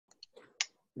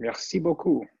Merci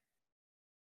beaucoup.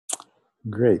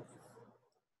 Great.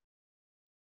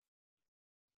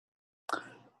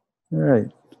 All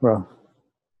right. Well,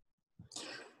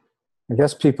 I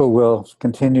guess people will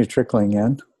continue trickling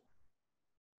in.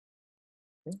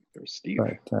 There's Steve.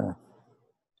 But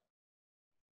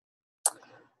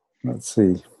let's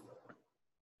see.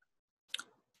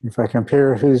 If I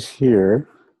compare who's here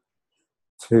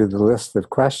to the list of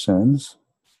questions,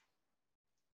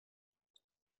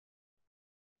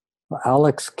 well,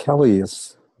 Alex Kelly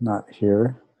is not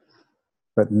here,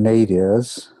 but Nate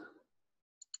is.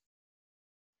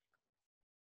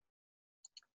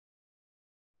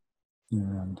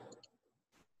 And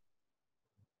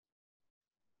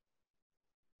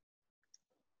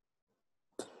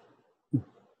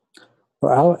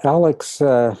well,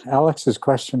 Alex's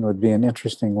question would be an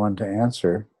interesting one to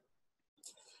answer.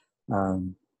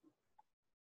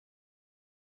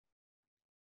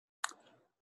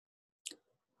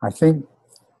 I think,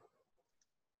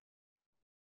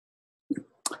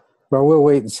 well, we'll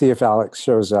wait and see if Alex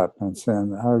shows up, and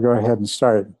then I'll go ahead and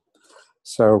start.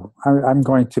 So I'm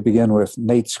going to begin with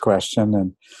Nate's question,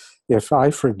 and if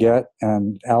I forget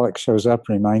and Alex shows up,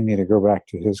 remind me to go back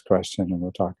to his question and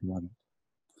we'll talk about it.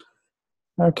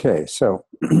 Okay, so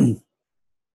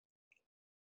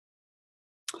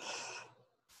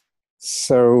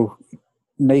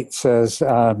Nate says,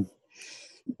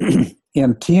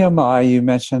 in TMI, you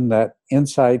mentioned that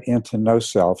insight into no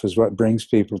self is what brings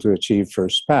people to achieve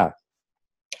first path.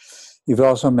 You've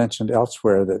also mentioned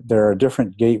elsewhere that there are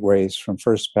different gateways from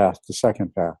first path to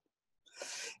second path,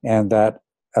 and that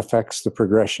affects the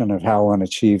progression of how one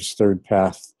achieves third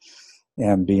path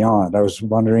and beyond. I was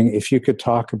wondering if you could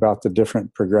talk about the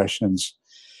different progressions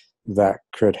that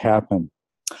could happen.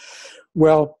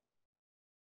 Well,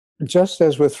 just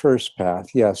as with first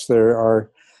path, yes, there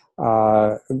are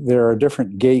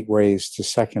different gateways to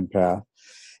second path,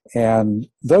 and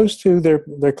those two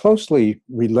they're closely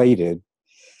related,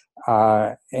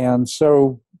 and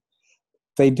so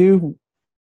they do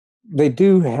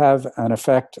have an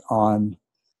effect on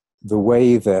the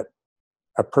way that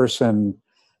a person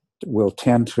will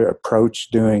tend to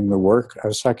approach doing the work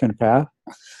of second path,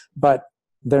 but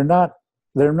they're not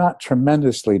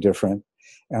tremendously different,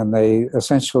 and they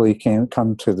essentially can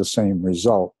come to the same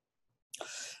result.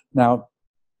 Now,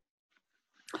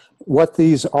 what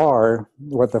the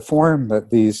form that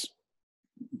these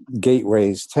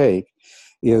gateways take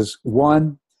is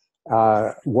one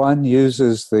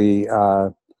uses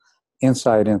the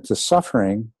insight into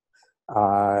suffering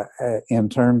in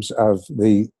terms of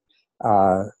the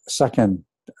second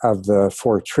of the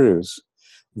four truths,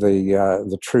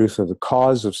 the truth of the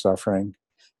cause of suffering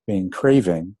being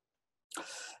craving,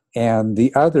 and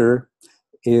the other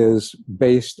is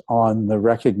based on the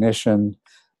recognition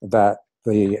that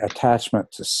the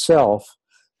attachment to self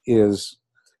is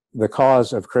the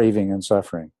cause of craving and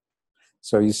suffering.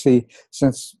 So you see,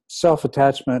 since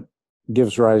self-attachment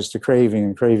gives rise to craving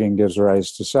and craving gives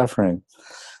rise to suffering,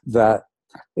 that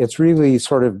it's really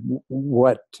sort of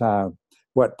what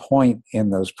point in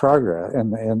those progress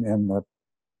in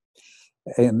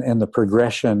the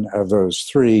progression of those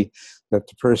three that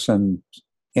the person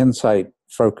insight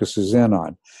focuses in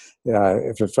on.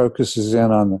 If it focuses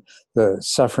in on the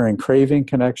suffering craving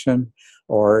connection,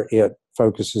 or it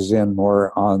focuses in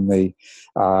more on the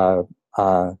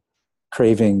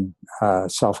craving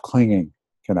self-clinging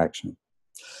connection.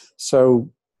 So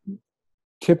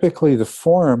typically the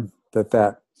form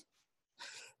that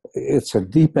it's a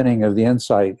deepening of the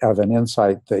insight an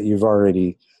insight that you've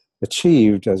already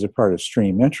achieved as a part of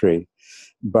stream entry,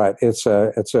 but it's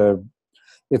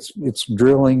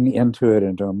drilling into it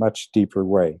into a much deeper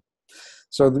way.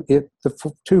 So the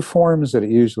two forms that it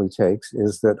usually takes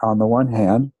is that on the one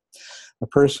hand, a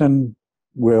person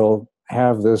will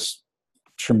have this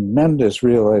tremendous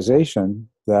realization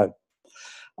that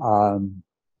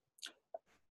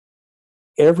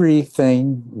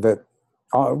everything that,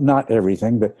 not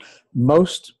everything, but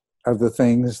most of the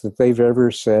things that they've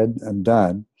ever said and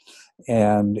done,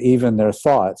 and even their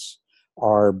thoughts,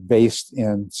 are based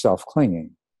in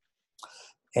self-clinging.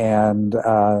 And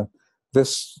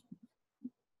this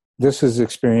is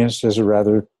experienced as a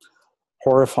rather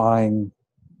horrifying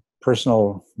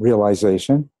personal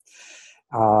realization,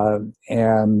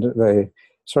 and they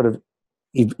sort of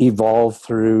evolve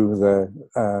through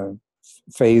the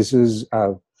phases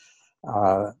of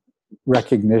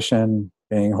recognition,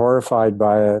 being horrified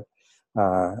by it,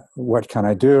 what can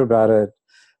I do about it,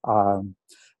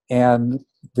 and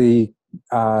the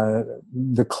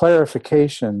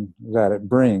clarification that it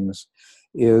brings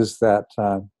is that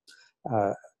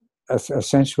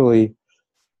essentially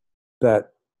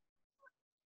that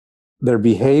their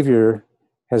behavior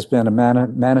has been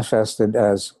manifested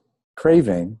as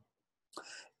craving,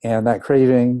 and that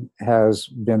craving has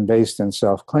been based in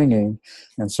self-clinging,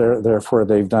 and so therefore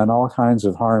they've done all kinds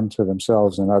of harm to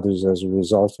themselves and others as a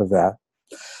result of that.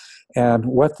 And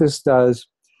what this does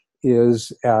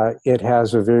is it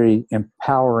has a very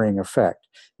empowering effect.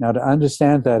 Now, to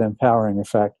understand that empowering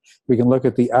effect, we can look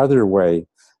at the other way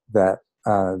that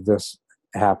this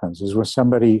happens, is when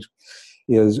somebody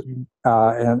is,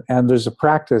 and there's a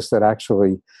practice that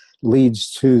actually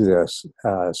leads to this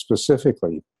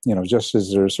specifically, just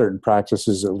as there are certain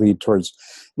practices that lead towards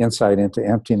insight into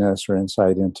emptiness or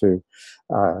insight into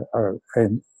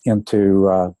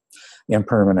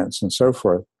impermanence and so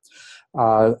forth.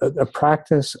 A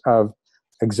practice of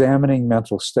examining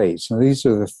mental states. And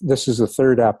this is the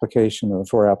third application of the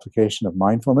four application of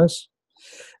mindfulness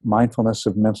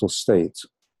of mental states.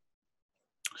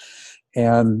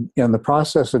 And in the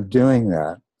process of doing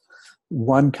that,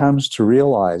 one comes to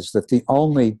realize that the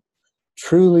only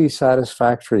truly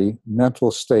satisfactory mental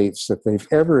states that they've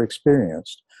ever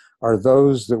experienced are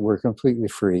those that were completely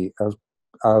free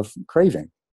of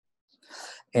craving.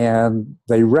 And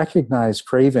they recognize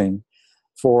craving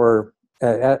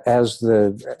as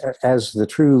the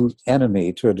true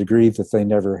enemy to a degree that they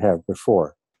never have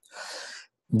before.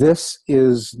 This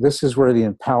is where the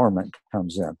empowerment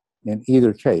comes in. In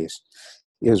either case,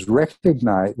 is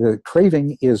recognize the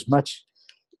craving is much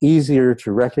easier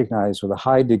to recognize with a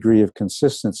high degree of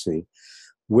consistency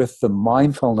with the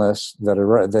mindfulness that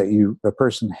a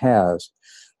person has,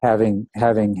 having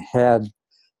had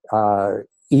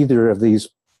either of these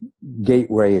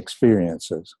gateway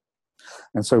experiences.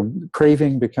 And so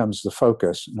craving becomes the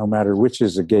focus, no matter which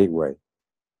is the gateway.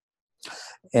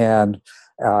 And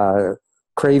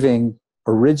craving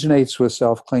originates with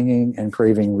self-clinging, and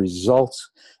craving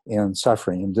results in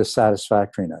suffering and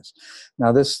dissatisfactoriness.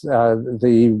 Now,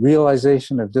 the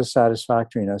realization of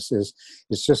dissatisfactoriness is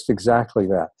just exactly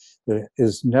that. There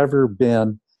has never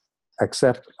been,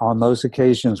 except on those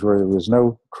occasions where there was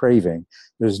no craving,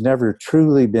 there's never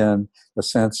truly been a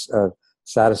sense of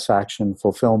satisfaction,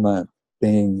 fulfillment,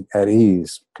 being at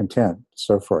ease, content,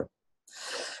 so forth.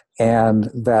 And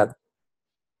that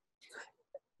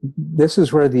this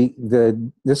is where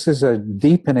this is a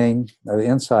deepening of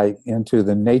insight into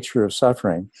the nature of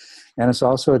suffering, and it's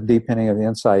also a deepening of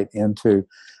insight into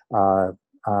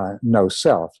no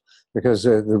self, because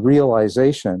the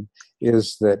realization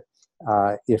is that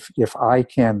if I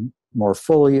can more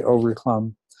fully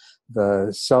overcome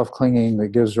the self-clinging that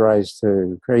gives rise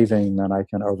to craving, then I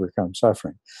can overcome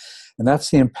suffering. And that's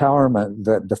the empowerment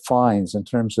that defines, in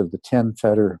terms of the 10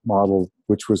 fetter model,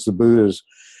 which was the Buddha's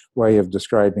way of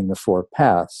describing the four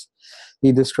paths.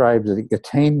 He described the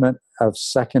attainment of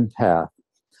second path,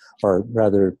 or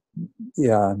rather,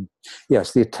 the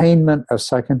attainment of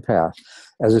second path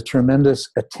as a tremendous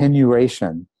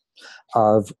attenuation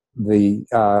of the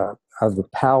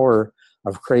power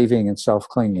of craving and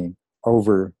self-clinging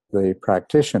over the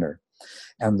practitioner.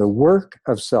 And the work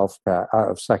of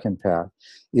second path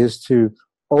is to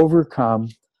overcome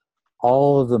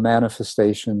all of the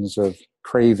manifestations of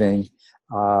craving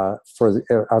of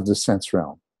the sense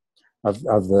realm, of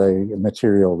the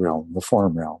material realm, the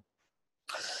form realm.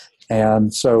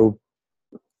 And so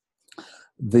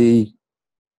a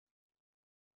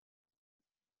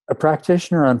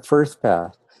practitioner on first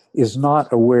path is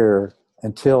not aware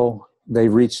until they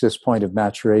reach this point of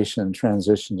maturation and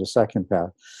transition to second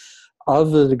path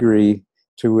of the degree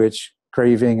to which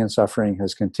craving and suffering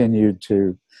has continued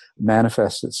to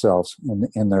manifest itself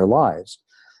in their lives.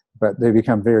 But they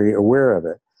become very aware of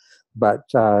it. But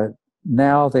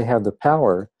now they have the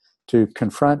power to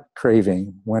confront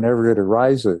craving whenever it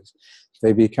arises.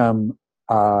 They become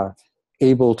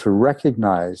able to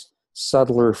recognize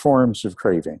subtler forms of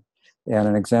craving. And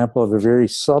an example of a very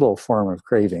subtle form of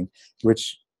craving,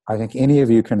 which I think any of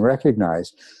you can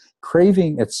recognize,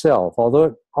 craving itself, although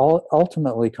it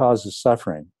ultimately causes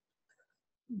suffering,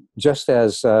 just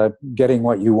as getting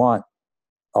what you want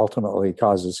ultimately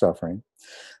causes suffering,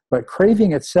 but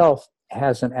craving itself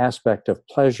has an aspect of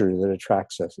pleasure that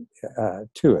attracts us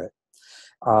to it.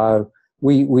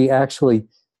 We actually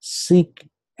seek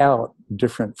out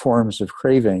different forms of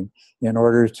craving in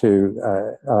order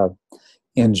to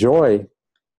enjoy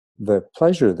the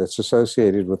pleasure that's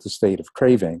associated with the state of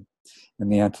craving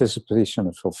and the anticipation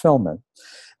of fulfillment.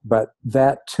 But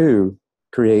that too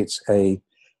creates a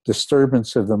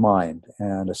disturbance of the mind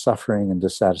and a suffering and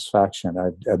dissatisfaction,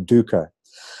 a dukkha.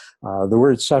 The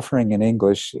word suffering in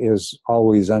English is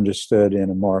always understood in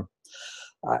a more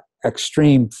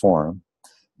extreme form,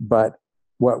 but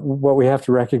what we have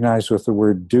to recognize with the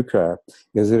word dukkha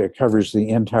is that it covers the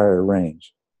entire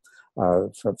range,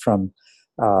 from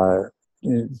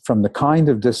the kind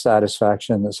of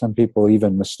dissatisfaction that some people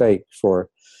even mistake for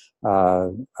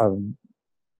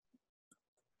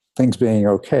things being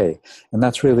okay. And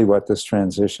that's really what this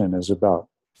transition is about.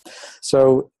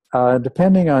 So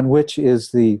depending on which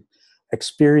is the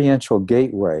experiential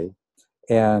gateway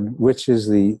and which is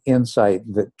the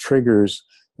insight that triggers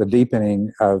the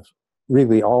deepening of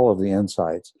really all of the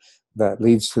insights that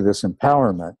leads to this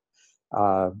empowerment,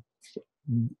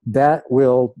 that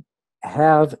will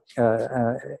have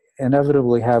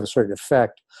inevitably have a certain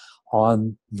effect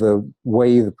on the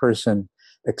way the person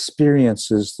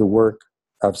experiences the work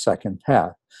of second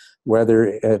path, whether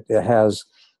it has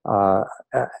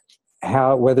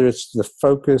whether it's the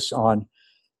focus on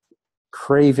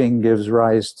craving gives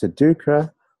rise to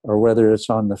dukkha, or whether it's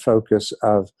on the focus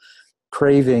of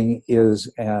craving is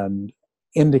an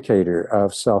indicator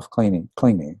of self-clinging.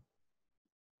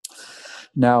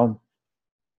 Now,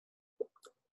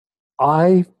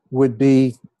 I would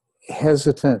be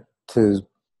hesitant to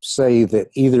say that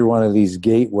either one of these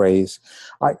gateways,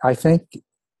 I think,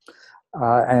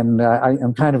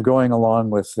 I'm kind of going along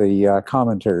with the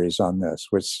commentaries on this,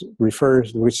 which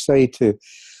say to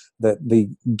that the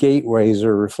gateways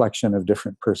are a reflection of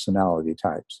different personality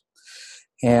types.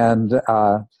 And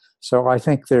so I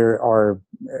think there are,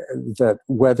 that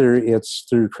whether it's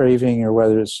through craving or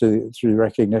whether it's through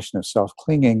recognition of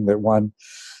self-clinging, that one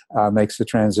makes the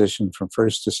transition from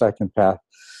first to second path.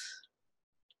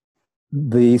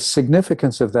 The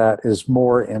significance of that is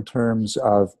more in terms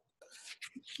of,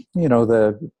 you know,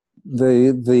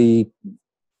 the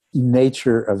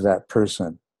nature of that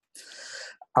person.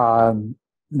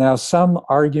 Now, some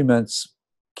arguments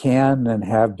can and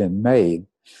have been made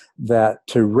that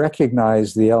to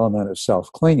recognize the element of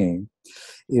self-clinging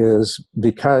is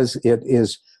because it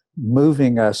is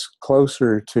moving us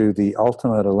closer to the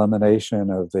ultimate elimination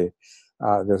of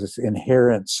this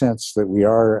inherent sense that we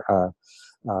are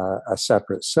a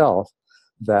separate self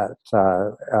that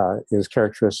is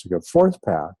characteristic of fourth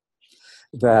path,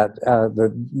 that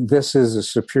this is a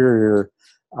superior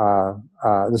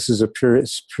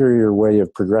superior way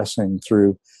of progressing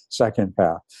through second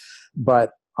path.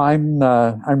 But I'm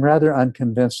rather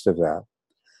unconvinced of that.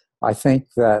 I think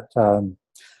that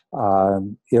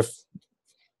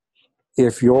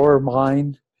if your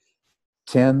mind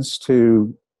tends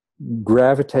to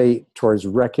gravitate towards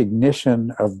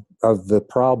recognition of the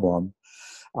problem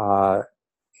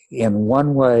in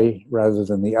one way rather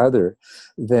than the other,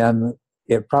 then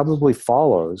it probably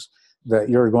follows that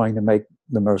you're going to make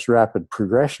the most rapid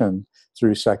progression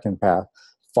through second path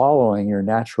following your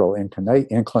natural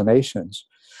inclinations.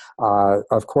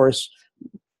 Of course,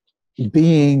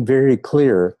 being very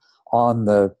clear on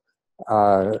the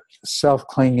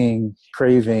self-clinging,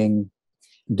 craving,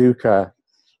 dukkha,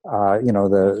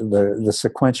 the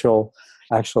sequential,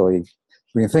 actually,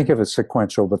 we can think of it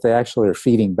sequential, but they actually are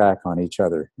feeding back on each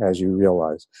other, as you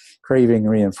realize. Craving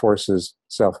reinforces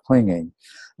self-clinging.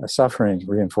 Suffering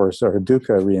reinforces, or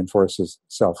dukkha reinforces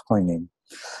self-clinging.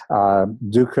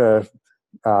 Dukkha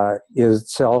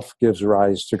itself gives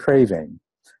rise to craving,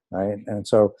 right? And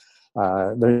so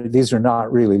these are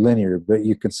not really linear, but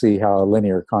you can see how a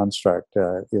linear construct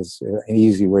is an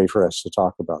easy way for us to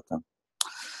talk about them.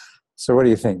 So what do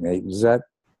you think, Nate? Does that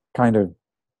kind of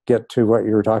get to what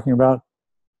you were talking about?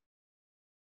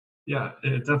 Yeah,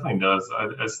 it definitely does. I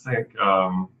just think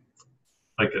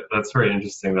that's very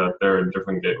interesting that there are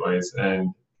different gateways.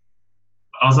 And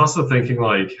I was also thinking,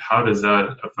 like, how does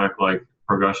that affect like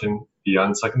progression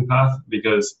beyond second path?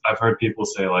 Because I've heard people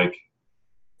say like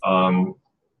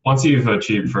once you've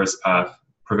achieved first path,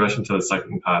 progression to the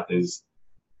second path is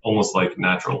almost like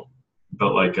natural.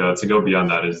 But like to go beyond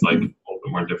that is like a little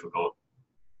bit more difficult.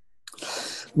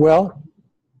 Well,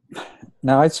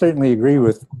 now I certainly agree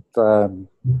with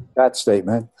that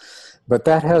statement, but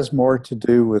that has more to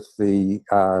do with the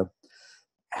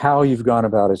how you've gone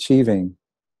about achieving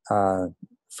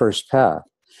first path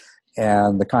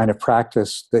and the kind of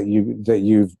practice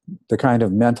the kind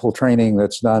of mental training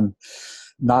that's done,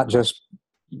 not just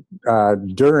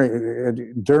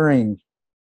during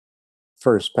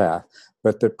first path,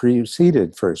 but that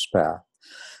preceded first path.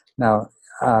 Now,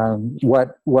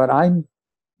 what I'm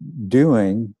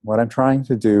doing, what I'm trying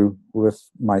to do with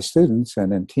my students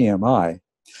and in TMI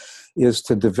is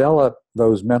to develop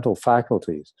those mental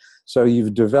faculties. So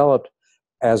you've developed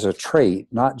as a trait,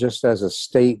 not just as a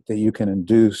state that you can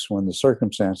induce when the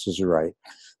circumstances are right,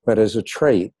 but as a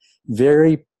trait,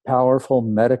 very powerful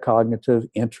metacognitive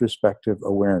introspective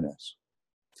awareness.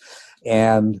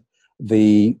 And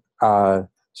the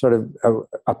sort of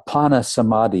apana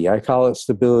samadhi. I call it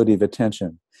stability of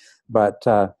attention, but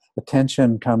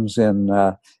attention comes in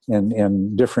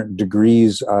different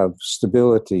degrees of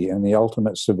stability, and the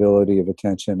ultimate stability of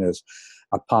attention is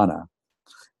apana,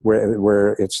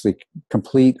 where it's the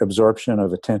complete absorption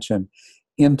of attention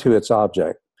into its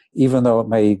object, even though it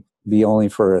may be only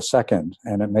for a second,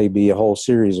 and it may be a whole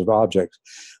series of objects.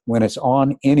 When it's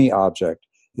on any object,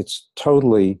 it's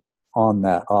totally on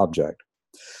that object.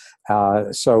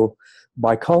 So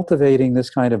by cultivating this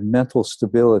kind of mental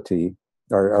stability,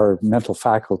 or mental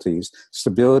faculties,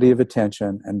 stability of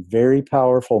attention, and very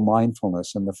powerful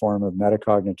mindfulness in the form of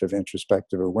metacognitive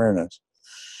introspective awareness,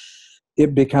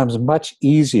 it becomes much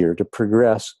easier to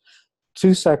progress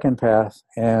to second path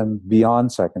and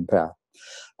beyond second path.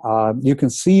 You can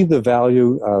see the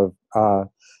value of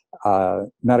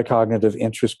metacognitive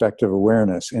introspective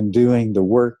awareness in doing the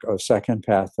work of second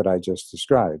path that I just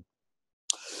described.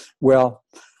 Well,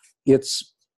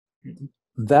 it's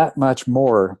that much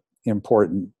more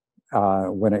important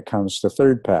when it comes to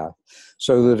third path.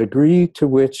 So the degree to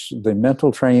which the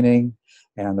mental training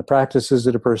and the practices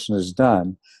that a person has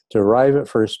done to arrive at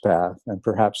first path and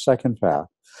perhaps second path,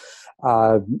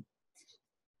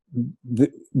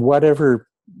 whatever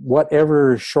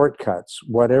shortcuts,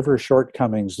 whatever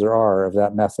shortcomings there are of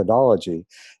that methodology,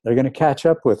 they're going to catch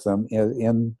up with them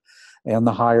in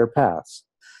the higher paths.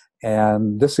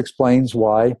 And this explains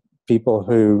why people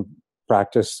who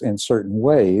practice in certain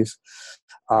ways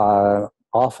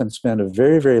often spend a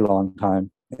very, very long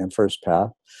time in first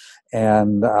path,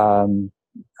 and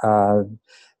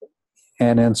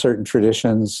in certain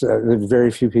traditions,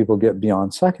 very few people get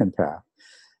beyond second path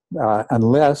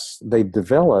unless they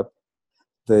develop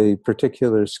the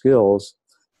particular skills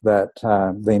that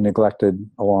they neglected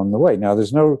along the way. Now,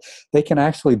 they can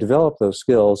actually develop those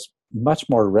skills much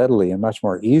more readily and much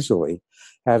more easily,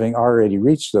 having already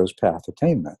reached those path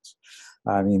attainments.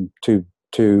 I mean, to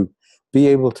be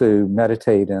able to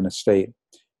meditate in a state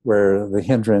where the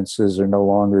hindrances are no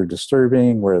longer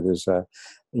disturbing, where there's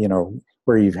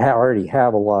where you already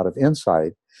have a lot of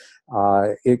insight,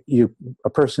 a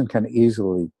person can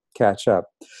easily catch up.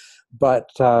 But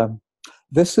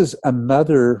this is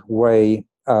another way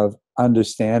of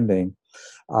understanding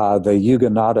the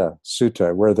Yuganada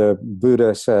Sutta, where the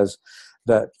Buddha says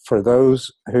that for those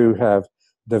who have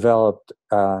developed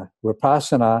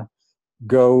vipassana,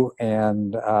 go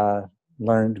and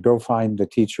go find the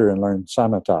teacher and learn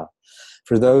samatha.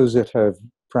 For those that have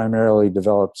primarily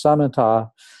developed samatha,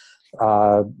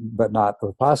 but not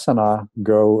vipassana,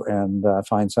 go and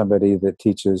find somebody that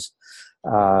teaches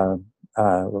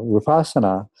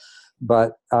vipassana.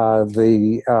 But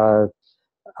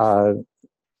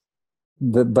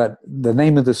but the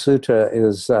name of the sutta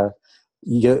is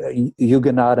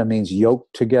Yuganada, means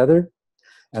yoked together,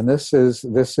 and this is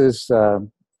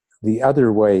the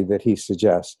other way that he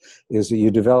suggests, is that you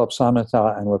develop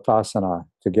samatha and vipassana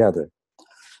together.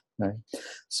 Right?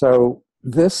 So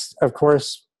this, of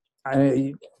course,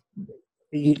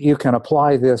 you can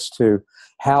apply this to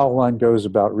how one goes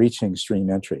about reaching stream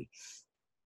entry.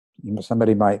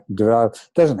 Somebody might develop, it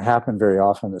doesn't happen very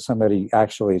often that somebody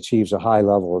actually achieves a high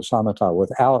level of samatha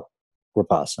without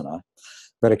vipassana,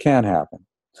 but it can happen.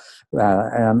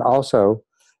 And also,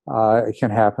 it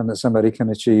can happen that somebody can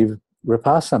achieve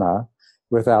vipassana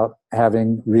without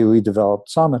having really developed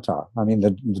samatha. I mean,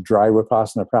 the dry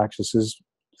vipassana practices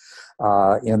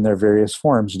in their various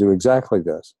forms do exactly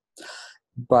this.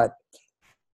 But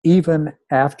even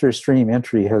after stream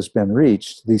entry has been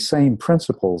reached, these same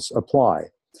principles apply.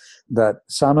 That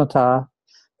samatha,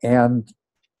 and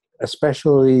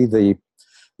especially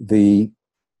the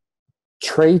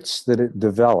traits that it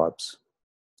develops,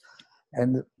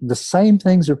 and the same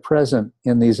things are present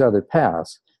in these other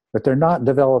paths, but they're not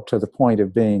developed to the point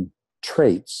of being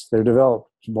traits. They're developed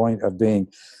to the point of being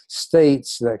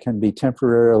states that can be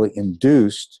temporarily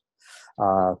induced,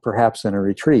 perhaps in a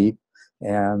retreat,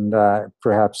 and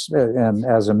perhaps and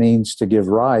as a means to give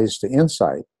rise to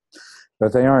insight.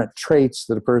 But they aren't traits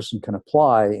that a person can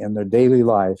apply in their daily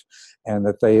life, and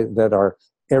that are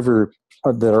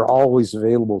always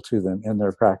available to them in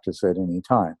their practice at any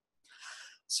time.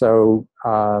 So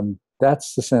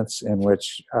that's the sense in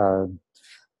which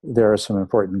there are some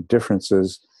important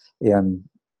differences in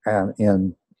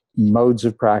modes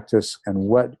of practice and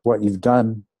what you've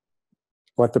done,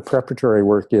 what the preparatory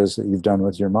work is that you've done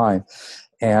with your mind,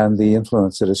 and the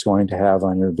influence that it's going to have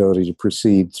on your ability to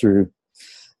proceed through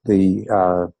the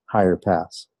higher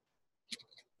paths.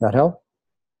 That help?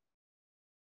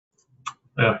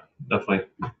 Yeah, definitely.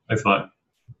 Thanks a lot.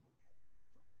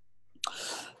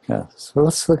 Yeah. So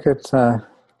let's look at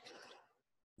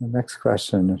The next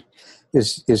question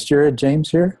is Jared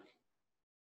James here?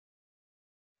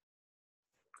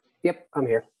 Yep, I'm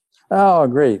here. Oh,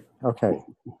 great. Okay,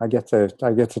 I get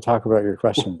to talk about your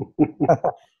question.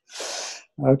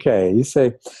 Okay, you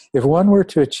say, if one were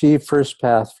to achieve first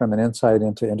path from an insight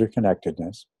into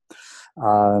interconnectedness,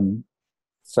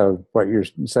 so what you're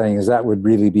saying is that would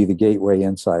really be the gateway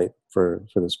insight for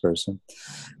this person,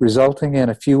 resulting in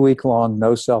a few week-long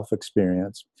no-self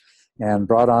experience and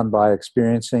brought on by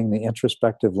experiencing the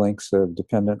introspective links of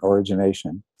dependent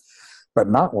origination, but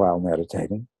not while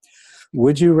meditating.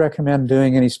 Would you recommend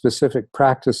doing any specific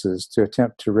practices to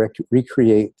attempt to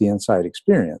recreate the insight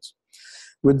experience?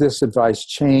 Would this advice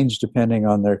change depending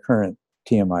on their current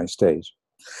TMI stage?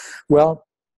 Well,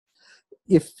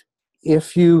 if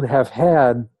you have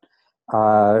had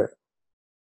the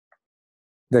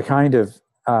kind of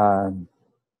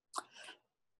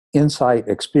insight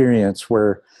experience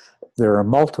where there are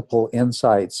multiple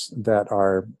insights that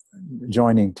are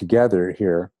joining together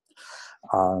here,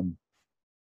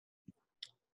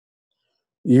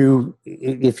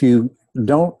 if you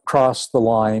don't cross the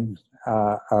line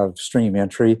of stream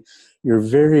entry, you're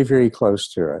very, very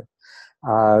close to it.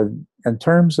 In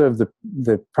terms of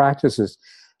the practices,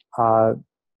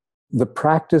 the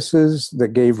practices that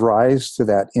gave rise to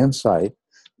that insight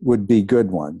would be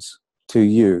good ones to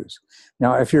use.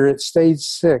 Now, if you're at stage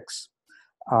 6,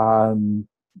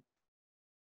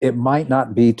 it might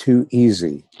not be too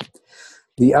easy.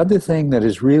 The other thing that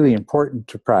is really important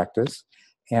to practice,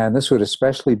 and this would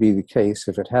especially be the case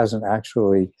if it hasn't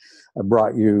actually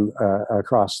brought you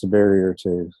across the barrier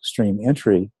to stream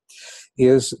entry,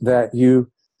 is that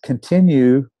you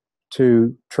continue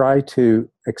to try to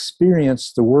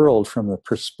experience the world from the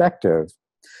perspective,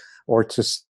 or to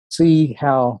see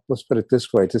how, let's put it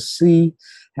this way, to see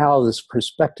how this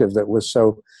perspective that was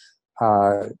so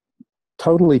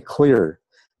totally clear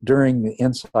during the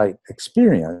insight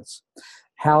experience,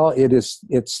 how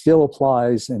it still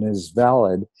applies and is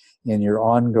valid in your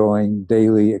ongoing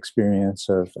daily experience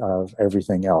of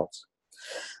everything else.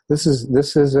 This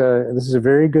is a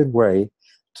very good way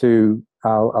to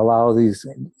allow these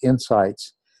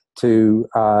insights to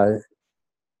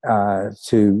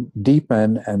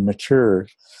deepen and mature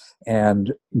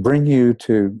and bring you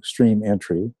to stream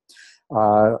entry,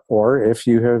 or if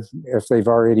they've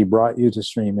already brought you to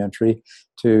stream entry,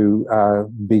 to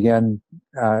begin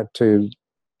to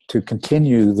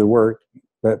continue the work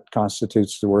that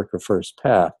constitutes the work of first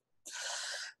path.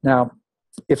 Now,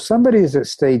 if somebody is at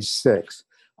stage 6,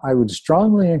 I would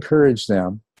strongly encourage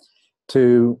them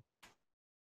to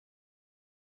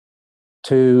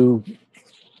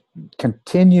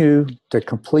continue to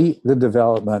complete the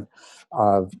development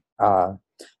of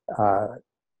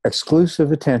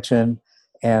exclusive attention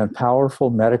and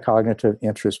powerful metacognitive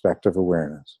introspective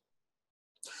awareness.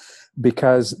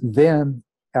 Because then,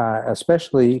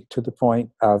 especially to the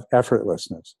point of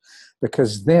effortlessness,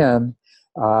 because then,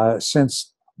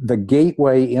 since the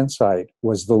gateway insight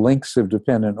was the links of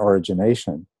dependent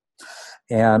origination,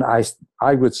 and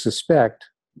I would suspect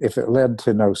if it led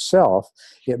to no self,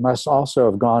 it must also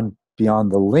have gone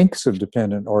beyond the links of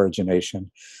dependent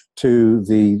origination to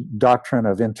the doctrine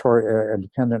of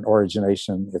dependent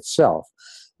origination itself,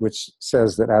 which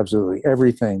says that absolutely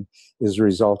everything is a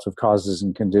result of causes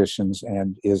and conditions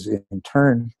and is in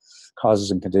turn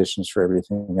causes and conditions for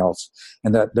everything else,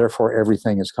 and that therefore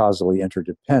everything is causally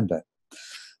interdependent.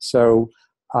 So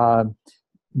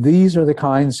these are the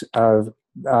kinds of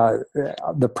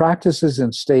the practices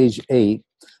in stage 8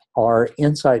 are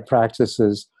insight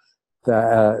practices,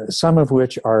 that, some of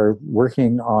which are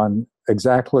working on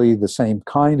exactly the same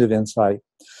kind of insight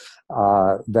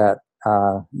that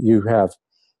you have,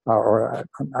 or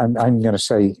I'm going to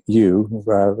say you,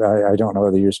 I don't know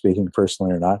whether you're speaking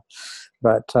personally or not,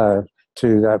 but to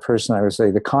that person I would say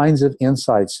the kinds of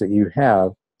insights that you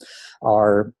have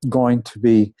are going to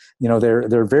be,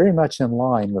 they're very much in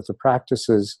line with the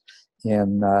practices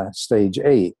in stage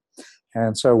 8.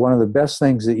 And so one of the best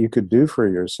things that you could do for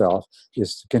yourself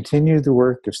is to continue the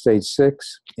work of stage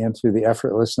 6 into the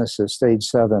effortlessness of stage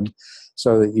 7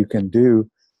 so that you can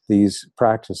do these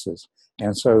practices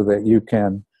and so that you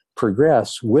can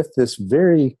progress with this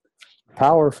very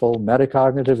powerful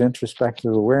metacognitive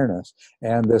introspective awareness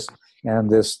and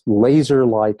this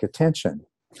laser-like attention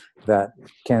that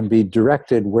can be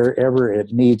directed wherever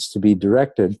it needs to be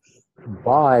directed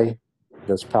by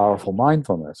this powerful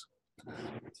mindfulness.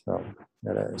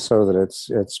 So that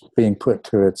it's being put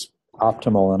to its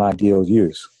optimal and ideal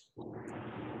use.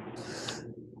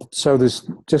 So there's,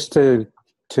 just to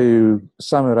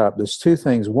sum it up, there's 2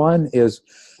 things. One is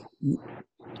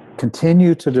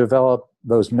continue to develop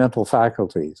those mental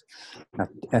faculties,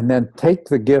 and then take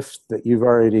the gift that you've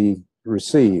already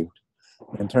received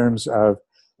in terms of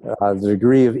the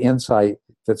degree of insight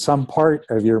that some part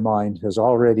of your mind has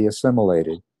already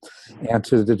assimilated, and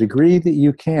to the degree that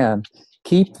you can,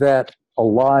 keep that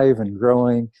alive and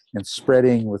growing and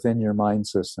spreading within your mind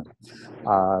system.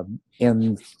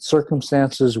 In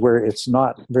circumstances where it's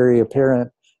not very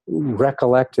apparent,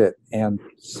 recollect it and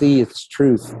see its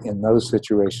truth in those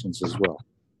situations as well.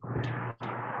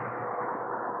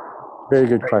 Very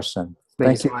good question.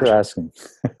 Thank you for asking.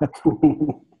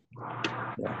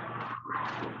 Yeah.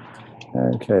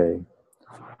 Okay.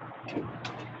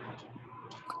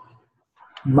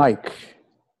 Mike.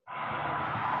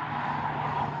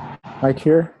 Mike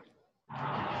here?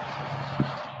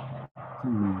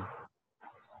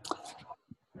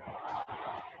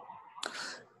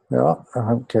 Well,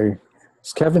 okay.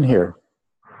 Is Kevin here?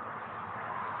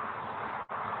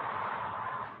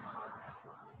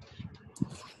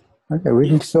 Okay, we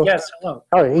can still... Yes, hello.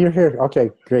 Oh, you're here.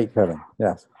 Okay, great, Kevin.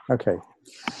 Yes, okay.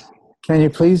 Can you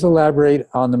please elaborate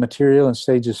on the material in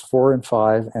stages 4 and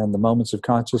 5 and the moments of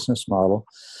consciousness model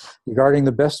regarding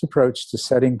the best approach to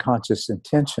setting conscious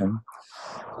intention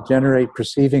to generate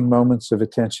perceiving moments of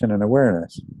attention and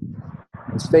awareness?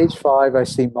 In stage 5, I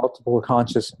see multiple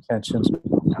conscious intentions.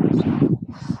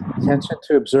 Intention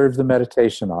to observe the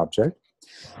meditation object,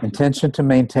 intention to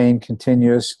maintain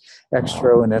continuous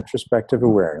extro and introspective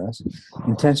awareness,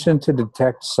 intention to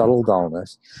detect subtle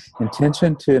dullness,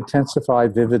 intention to intensify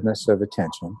vividness of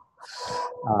attention.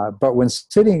 But when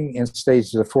sitting in in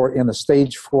the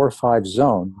stage 4-5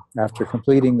 zone, after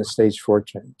completing the stage 4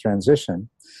 transition,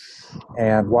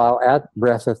 and while at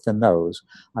breath at the nose,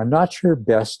 I'm not sure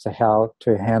best to how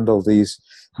to handle these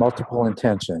multiple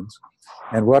intentions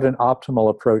and what an optimal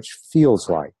approach feels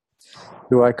like.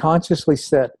 Do I consciously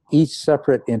set each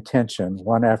separate intention,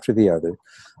 one after the other,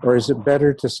 or is it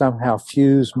better to somehow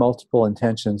fuse multiple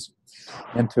intentions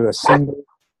into a single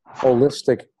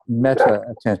holistic meta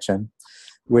attention,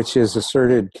 which is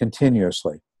asserted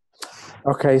continuously?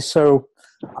 Okay, so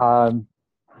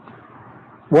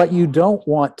what you don't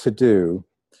want to do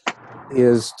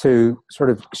is to sort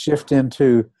of shift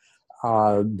into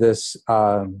this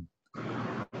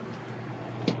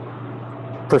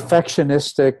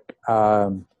perfectionistic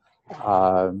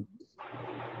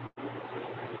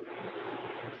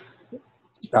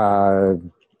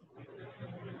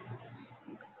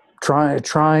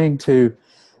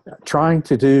trying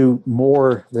to do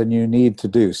more than you need to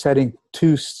do, setting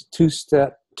too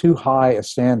high a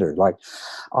standard. Like,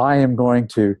 I am going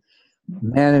to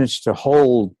manage to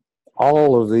hold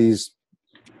all of these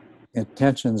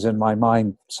intentions in my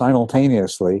mind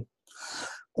simultaneously,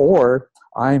 or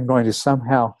I'm going to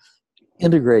somehow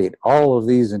integrate all of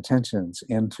these intentions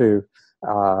into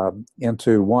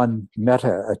one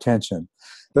meta attention.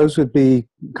 Those would be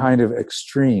kind of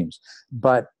extremes,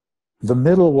 but the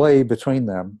middle way between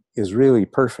them is really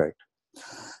perfect.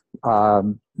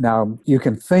 Now, you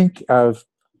can think of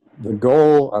the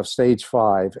goal of stage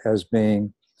 5 as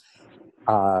being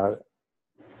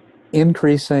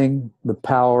increasing the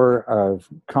power of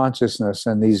consciousness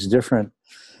and these different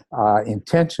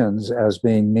intentions as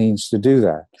being means to do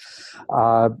that.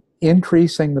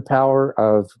 Increasing the power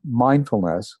of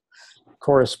mindfulness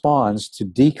corresponds to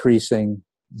decreasing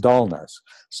dullness.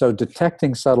 So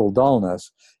detecting subtle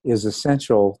dullness is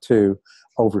essential to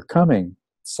overcoming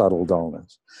subtle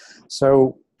dullness.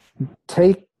 So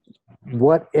take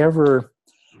whatever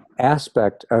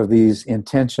aspect of these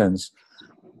intentions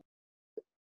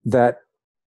that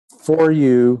for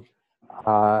you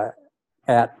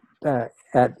at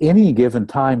any given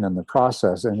time in the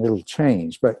process, and it'll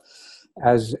change, but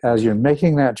as you're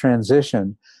making that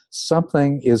transition,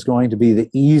 something is going to be the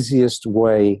easiest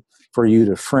way for you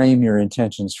to frame your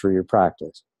intentions for your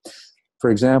practice. For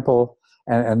example,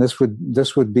 and this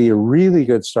would be a really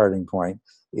good starting point,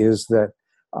 is that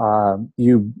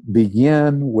you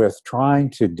begin with trying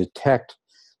to detect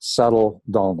subtle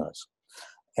dullness,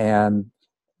 and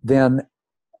then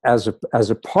as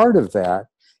a part of that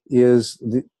is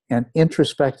an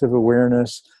introspective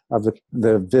awareness of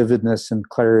the vividness and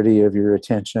clarity of your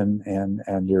attention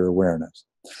and your awareness.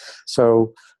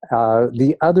 So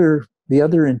the other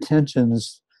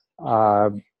intentions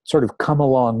sort of come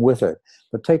along with it,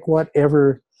 but take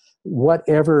whatever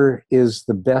is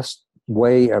the best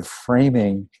way of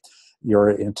framing your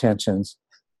intentions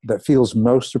that feels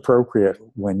most appropriate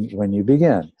when you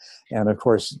begin. And of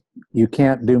course, you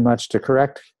can't do much to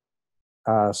correct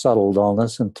subtle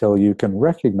dullness until you can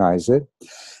recognize it.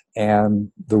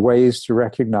 And the ways to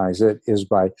recognize it is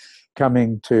by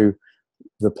coming to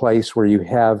the place where you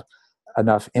have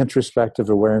enough introspective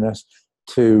awareness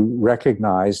to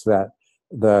recognize that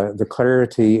the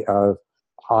clarity of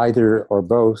either or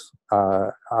both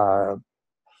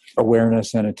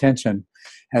awareness and attention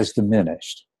has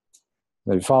diminished.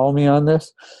 Do you follow me on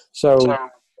this? So,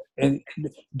 and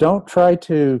don't try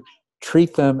to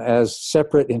treat them as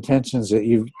separate intentions that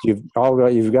you've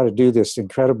got to do this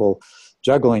incredible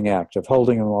juggling act of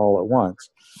holding them all at once.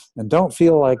 And don't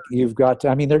feel like you've got to,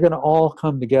 I mean, they're going to all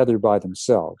come together by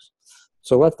themselves.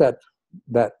 So let that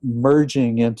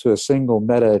merging into a single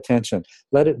meta attention,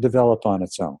 let it develop on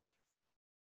its own.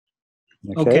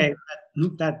 Okay,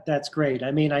 that's great.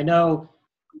 I mean, I know,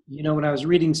 when I was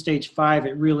reading stage 5, I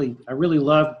really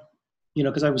loved,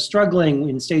 because I was struggling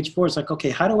in stage 4. It's like,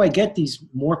 okay, how do I get these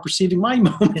more perceiving mind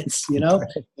moments? Right.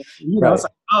 It's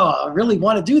like, oh, I really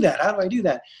want to do that. How do I do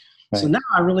that? Right. So now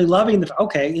I'm really loving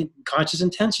conscious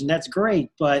intention. That's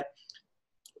great. But,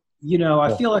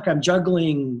 I feel like I'm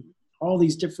juggling all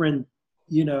these different,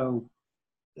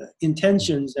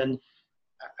 intentions. And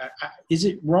is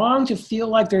it wrong to feel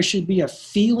like there should be a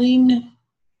feeling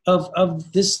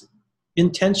of this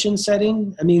intention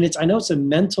setting? I mean, I know it's a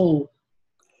mental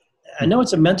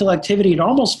activity. It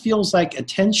almost feels like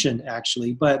attention,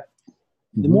 actually. But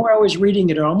the more I was reading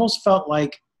it, it almost felt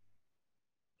like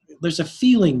there's a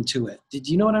feeling to it. Did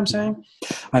you know what I'm saying?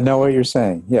 I know what you're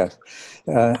saying, yes.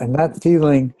 And that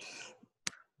feeling,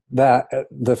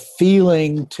 the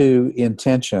feeling to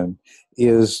intention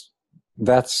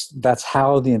that's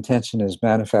how the intention is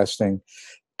manifesting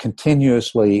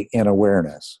continuously in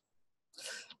awareness.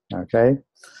 Okay?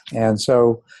 And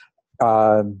so,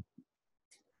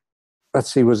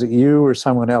 let's see, was it you or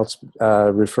someone else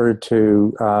referred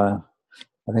to, I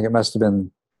think it must have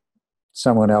been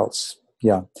someone else,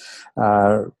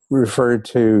 referred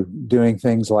to doing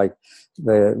things like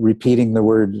repeating the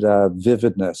word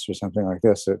vividness or something like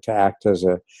this to act as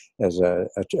a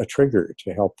trigger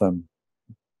to help them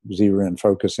zero in,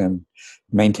 focus in,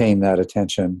 maintain that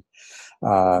attention,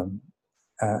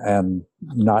 and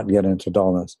not get into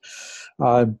dullness.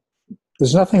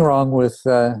 There's nothing wrong with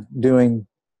doing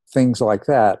things like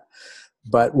that,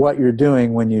 but what you're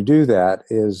doing when you do that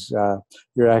is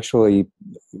you're actually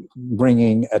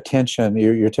bringing attention.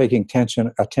 You're taking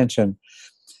attention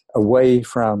away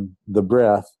from the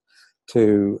breath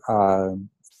to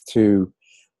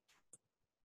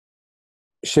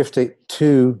shift it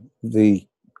to the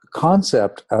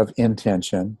concept of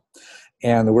intention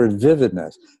and the word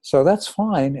vividness. So that's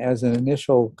fine as an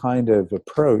initial kind of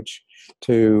approach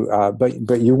to,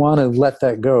 but you want to let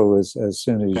that go as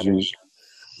soon as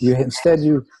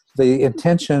the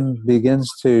intention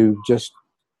begins to just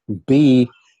be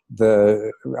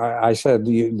the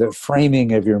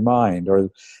framing of your mind, or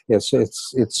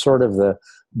it's sort of the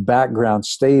background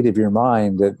state of your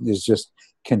mind that is just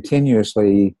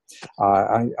continuously,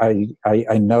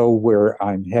 I know where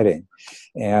I'm heading,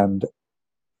 and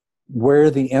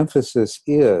where the emphasis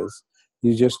is,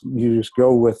 you just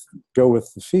go with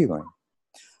the feeling.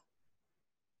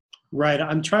 Right.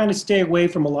 I'm trying to stay away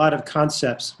from a lot of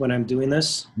concepts when I'm doing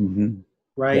this. Mm-hmm.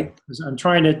 Right? Because I'm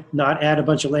trying to not add a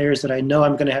bunch of layers that I know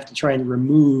I'm going to have to try and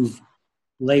remove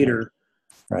later.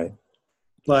 Right.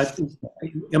 But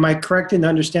am I correct in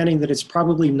understanding that it's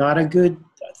probably not a good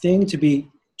thing to be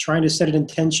trying to set an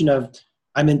intention of,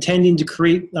 I'm intending to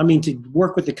to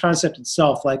work with the concept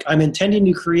itself, like I'm intending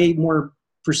to create more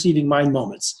perceiving mind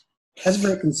moments. That's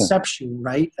very conceptual,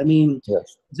 right? I mean,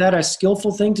 yes. Is that a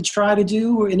skillful thing to try to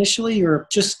do initially, or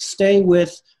just stay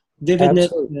with vividness?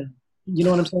 Absolutely. You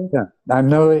know what I'm saying? Yeah, I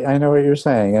know what you're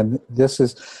saying, and this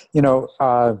is,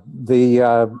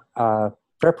 the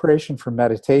preparation for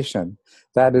meditation.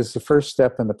 That is the first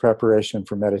step in the preparation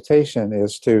for meditation,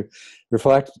 is to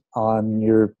reflect on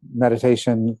your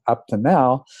meditation up to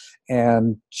now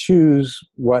and choose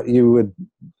what you would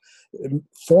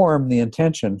form the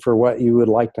intention for what you would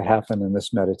like to happen in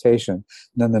this meditation.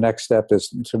 And then the next step is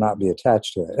to not be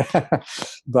attached to it.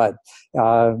 But,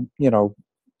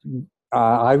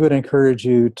 I would encourage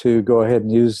you to go ahead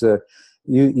and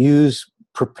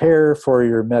prepare for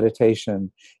your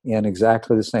meditation in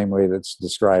exactly the same way that's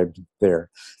described there.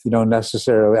 You don't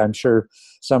necessarily, I'm sure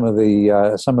some of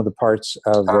the parts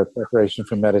of the preparation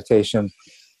for meditation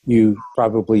you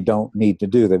probably don't need to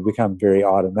do. They become very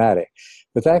automatic.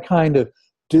 But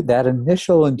that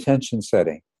initial intention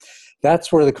setting,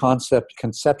 that's where the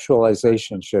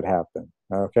conceptualization should happen.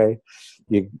 Okay?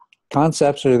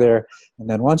 Concepts are there, and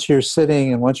then once you're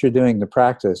sitting and once you're doing the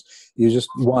practice, you just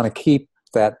want to keep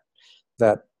that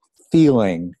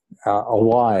feeling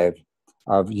alive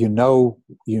of you know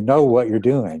what you're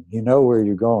doing, you know where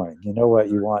you're going, you know what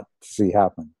you want to see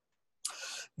happen,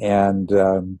 and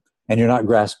you're not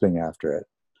grasping after it.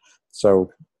 So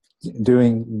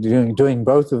doing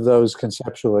both of those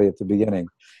conceptually at the beginning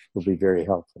will be very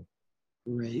helpful.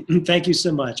 Great. Thank you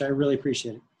so much. I really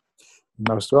appreciate it.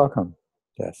 Most welcome.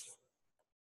 Yes.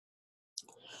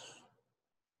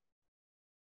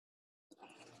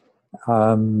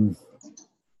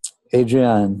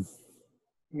 Adrian.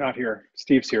 Not here.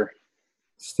 Steve's here.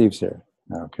 Steve's here.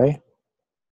 Okay.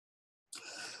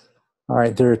 All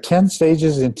right. There are 10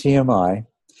 stages in TMI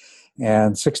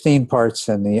and 16 parts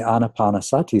in the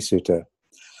Anapanasati Sutta.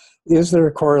 Is there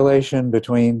a correlation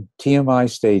between TMI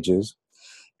stages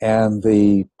and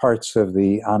the parts of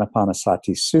the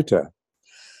Anapanasati Sutta?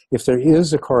 If there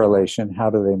is a correlation, how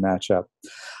do they match up?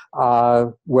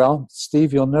 Well,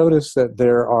 Steve, you'll notice that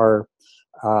there are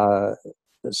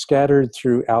scattered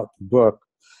throughout the book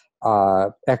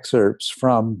excerpts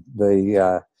from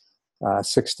the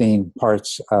 16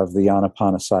 parts of the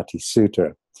Anapanasati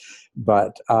Sutta.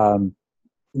 But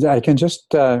I can just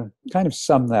kind of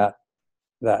sum that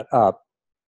up.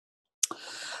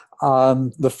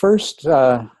 The first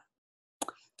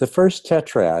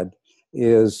tetrad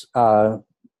is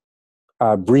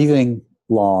breathing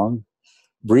long,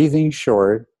 breathing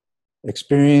short,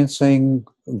 experiencing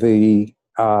the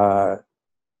whole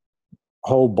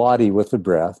body with the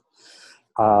breath,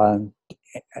 and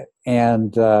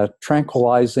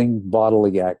tranquilizing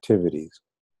bodily activities.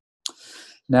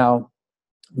 Now,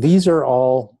 these are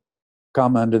all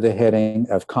come under the heading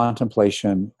of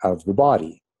contemplation of the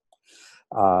body.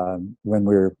 When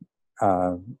we're,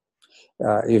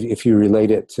 if you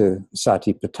relate it to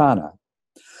Satipatthana.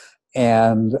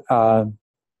 And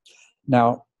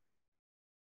now,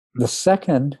 the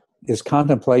second is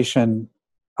contemplation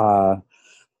of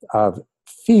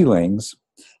feelings,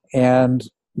 and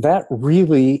that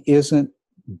really isn't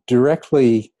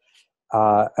directly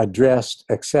addressed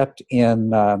except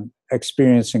in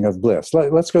experiencing of bliss.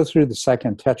 Let's go through the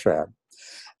second tetrad,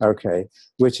 okay,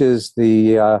 which is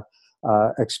the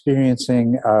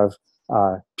experiencing of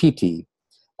piti,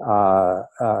 of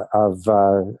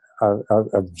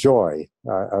joy,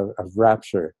 of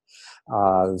rapture.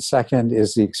 The second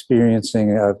is the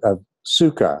experiencing of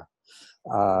sukha,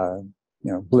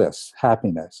 bliss,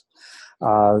 happiness.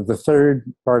 The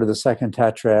third part of the second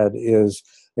tetrad is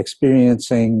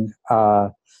experiencing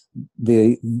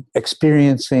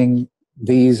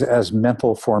these as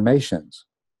mental formations.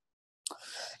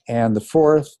 And the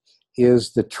fourth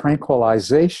is the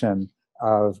tranquilization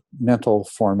of mental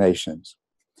formations.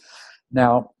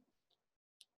 Now,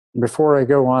 before I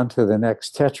go on to the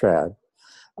next tetrad,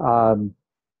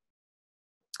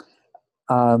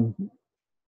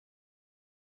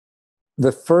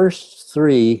 the first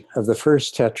three of the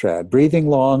first tetrad, breathing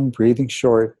long, breathing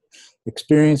short,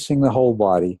 experiencing the whole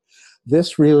body,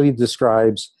 this really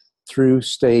describes through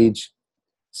stage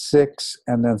 6,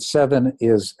 and then 7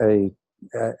 is a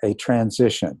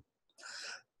transition.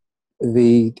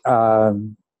 The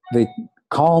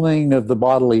calming of the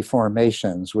bodily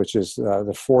formations, which is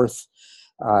the fourth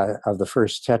of the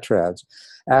first tetrads,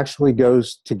 actually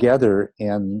goes together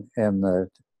in the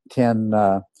 10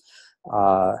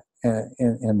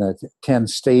 in the 10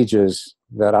 stages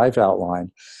that I've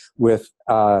outlined, with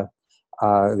the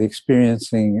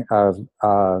experiencing of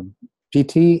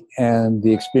piti and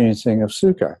the experiencing of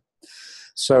sukha.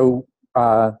 So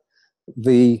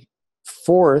the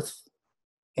fourth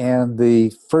and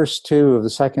the first two of the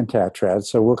second tetrad,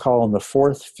 so we'll call them the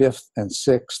fourth, fifth, and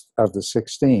sixth of the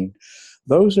 16,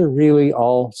 those are really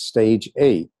all stage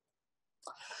 8.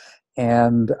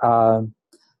 And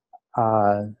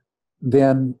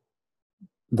then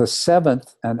the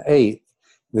seventh and eighth,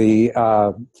 the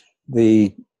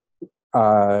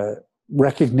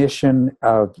recognition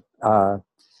of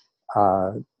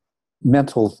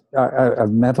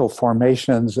mental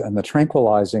formations and the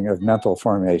tranquilizing of mental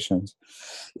formations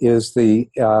is the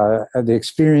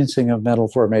experiencing of mental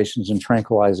formations and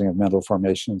tranquilizing of mental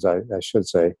formations, I should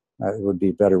say. It would be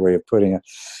a better way of putting it.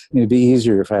 I mean, it'd be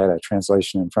easier if I had a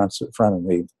translation in front of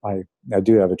me. I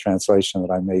do have a translation that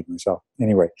I made myself.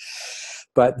 Anyway,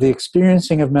 but the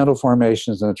experiencing of mental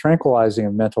formations and the tranquilizing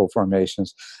of mental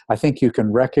formations, I think you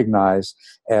can recognize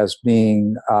as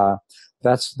being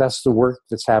that's the work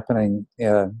that's happening.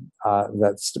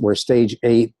 That's where stage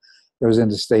 8 goes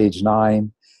into stage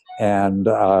 9, and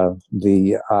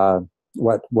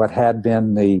what had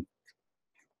been the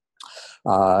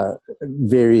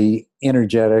very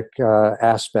energetic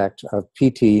aspect of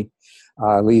PT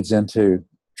leads into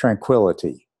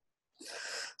tranquility.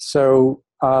 So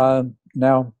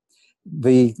now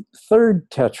the third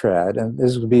tetrad, and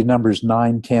this would be numbers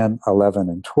 9, 10, 11,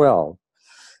 and 12,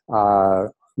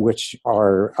 which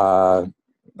are,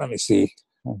 let me see,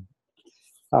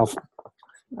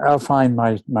 I'll find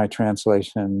my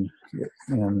translation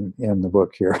in the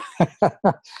book here.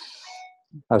 I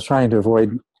was trying to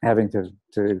avoid having to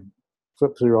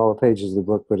flip through all the pages of the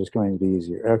book, but it's going to be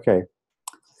easier. Okay.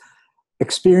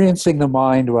 Experiencing the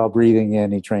mind while breathing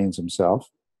in, he trains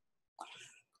himself,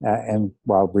 and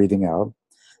while breathing out.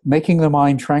 Making the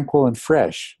mind tranquil and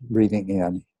fresh, breathing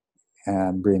in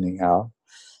and breathing out.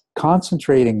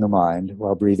 Concentrating the mind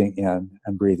while breathing in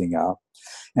and breathing out.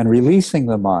 And releasing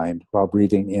the mind while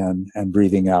breathing in and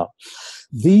breathing out.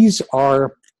 These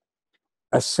are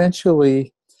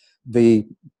essentially the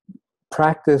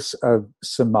practice of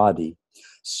samadhi.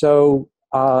 So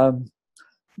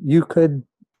you could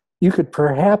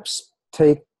perhaps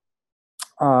take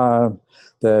the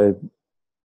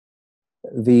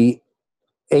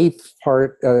eighth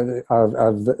part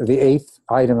of the eighth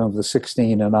item of the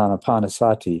 16 in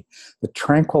Anapanasati, the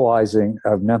tranquilizing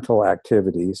of mental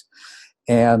activities,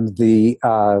 and the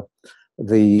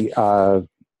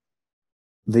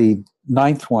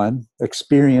ninth one,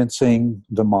 experiencing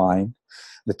the mind,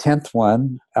 the 10th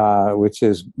one, which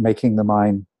is making the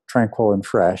mind tranquil and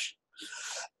fresh,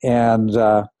 and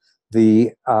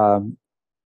the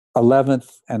 11th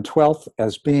and 12th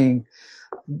as being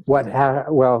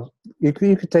you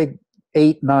could take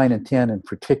 8, 9, and 10 in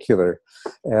particular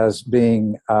as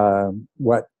being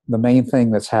what the main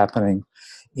thing that's happening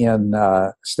in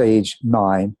stage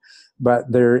 9,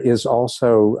 but there is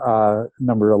also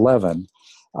number 11,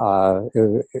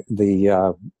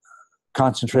 the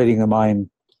concentrating the mind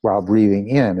while breathing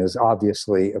in is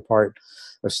obviously a part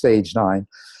of stage 9.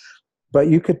 But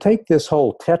you could take this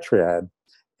whole tetrad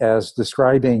as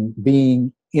describing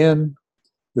being in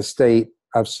the state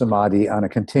of samadhi on a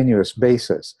continuous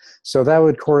basis. So that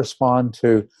would correspond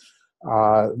to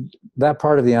that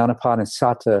part of the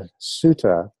Anapanasati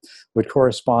Sutta would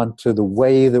correspond to the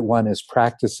way that one is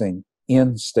practicing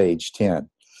in stage 10.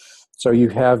 So you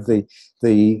have the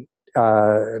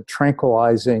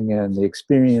tranquilizing and the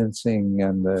experiencing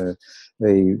and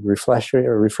the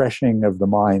refreshing of the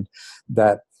mind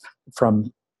that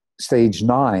from stage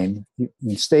 9.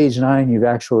 In stage 9, you've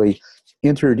actually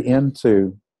entered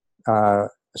into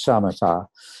shamatha,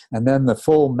 and then the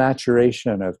full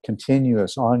maturation of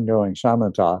continuous ongoing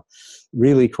shamatha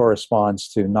really corresponds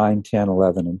to 9, 10,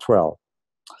 11, and 12.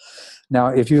 Now,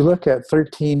 if you look at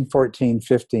 13, 14,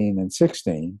 15, and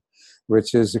 16,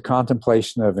 which is the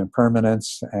contemplation of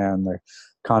impermanence and the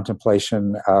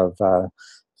contemplation of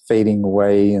fading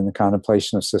away and the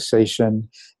contemplation of cessation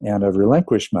and of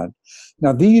relinquishment.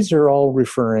 Now, these are all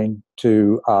referring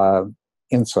to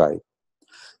insight.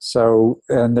 So,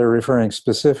 and they're referring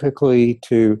specifically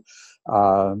to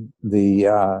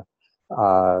the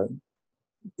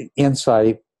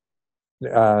insight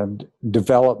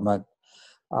development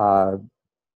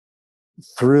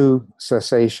through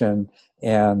cessation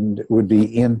and would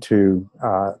be into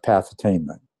path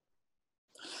attainment.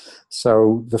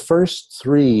 So the first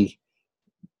three,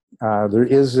 there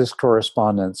is this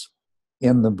correspondence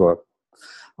in the book.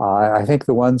 I think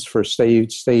the ones for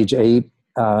stage 8,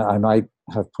 I might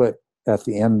have put at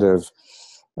the end of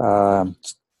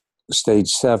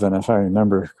stage 7, if I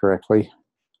remember correctly.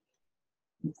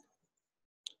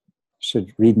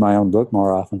 Should read my own book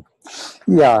more often.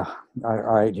 Yeah, all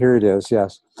right, here it is,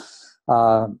 yes.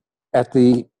 At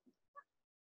the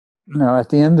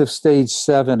end of stage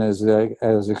 7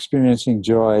 is experiencing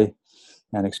joy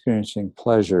and experiencing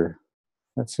pleasure.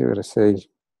 Let's see what I say.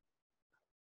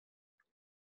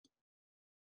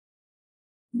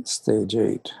 Stage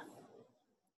 8.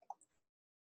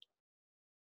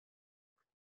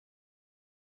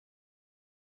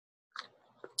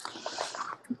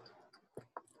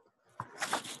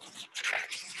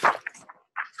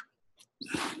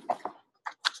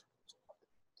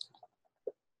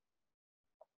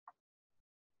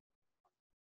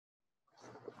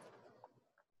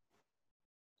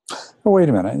 Oh, wait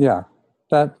a minute. Yeah,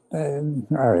 that.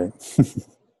 All right.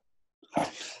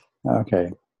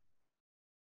 Okay.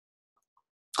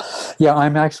 Yeah,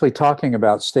 I'm actually talking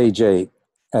about stage 8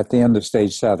 at the end of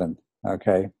stage 7.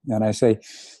 Okay, and I say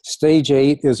stage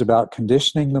 8 is about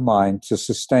conditioning the mind to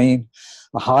sustain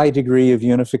a high degree of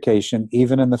unification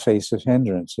even in the face of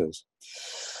hindrances.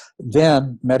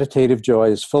 Then meditative joy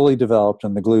is fully developed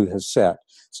and the glue has set.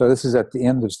 So this is at the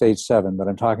end of stage 7, but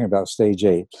I'm talking about stage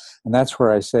 8. And that's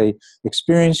where I say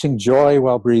experiencing joy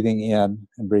while breathing in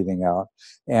and breathing out,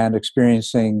 and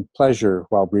experiencing pleasure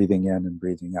while breathing in and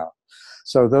breathing out.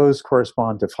 So those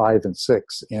correspond to 5 and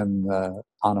 6 in the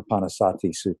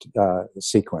Anapanasati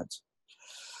sequence.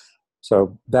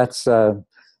 So that's, and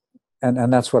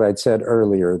that's what I'd said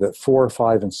earlier, that 4,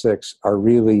 5, and 6 are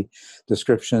really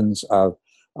descriptions of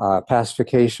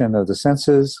Pacification of the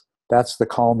senses, that's the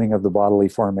calming of the bodily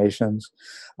formations,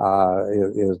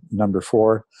 is number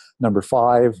 4. Number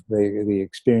 5, the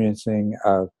experiencing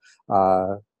of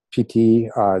PT,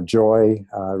 joy,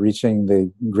 reaching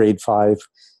the grade 5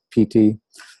 PT,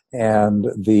 and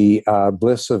the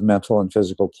bliss of mental and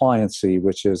physical pliancy,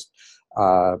 which is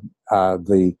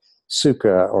the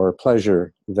sukha or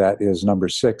pleasure, that is number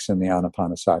 6 in the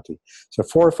Anapanasati. So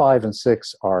 4, 5, and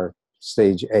 6 are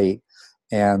stage 8,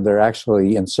 and they're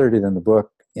actually inserted in the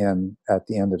book at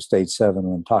the end of stage 7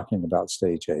 when talking about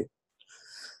stage 8.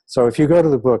 So if you go to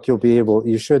the book,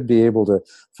 you should be able to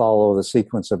follow the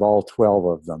sequence of all 12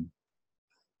 of them,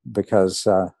 because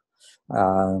that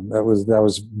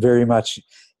was very much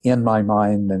in my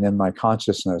mind and in my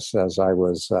consciousness as I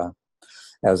was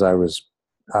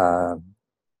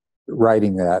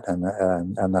writing that,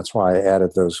 and that's why I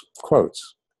added those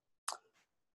quotes.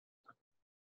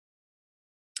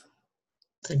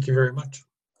 Thank you very much.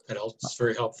 It's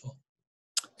very helpful.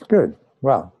 Good.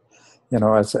 Well,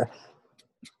 it's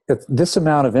this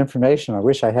amount of information. I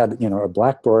wish I had, a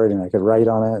blackboard and I could write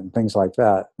on it and things like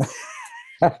that.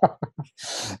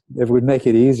 It would make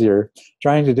it easier.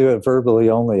 Trying to do it verbally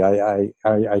only, I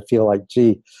feel like,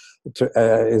 gee,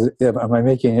 am I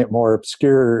making it more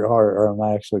obscure, or am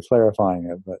I actually clarifying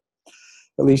it? But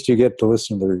at least you get to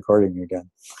listen to the recording again.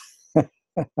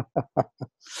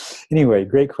 Anyway,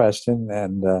 great question,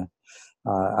 and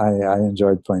I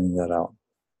enjoyed pointing that out.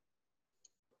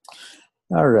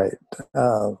 All right,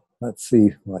 let's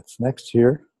see what's next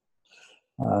here.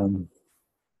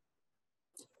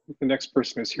 The next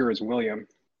person is here is William.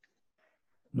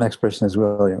 Next person is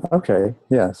William. Okay,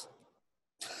 yes.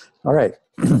 All right.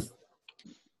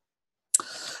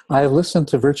 I have listened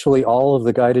to virtually all of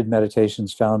the guided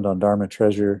meditations found on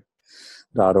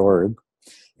dharmatreasure.org.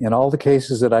 In all the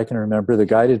cases that I can remember, the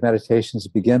guided meditations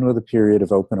begin with a period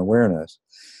of open awareness,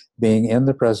 being in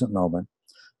the present moment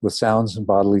with sounds and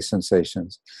bodily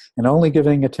sensations, and only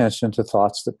giving attention to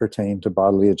thoughts that pertain to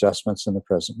bodily adjustments in the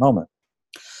present moment.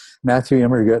 Matthew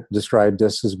Immergut described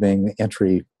this as being the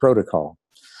entry protocol.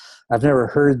 I've never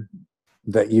heard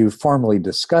that you formally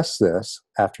discuss this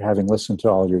after having listened to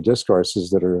all your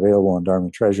discourses that are available on Dharma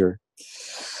Treasure.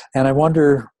 And I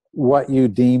wonder what you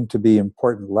deem to be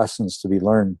important lessons to be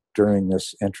learned during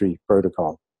this entry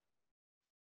protocol.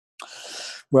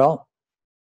 Well,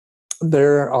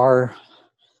 there are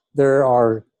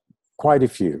quite a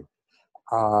few.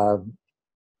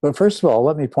 But first of all,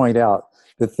 let me point out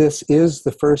that this is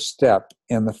the first step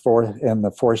in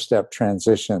the four-step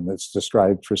transition that's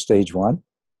described for stage 1.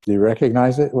 Do you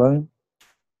recognize it, William?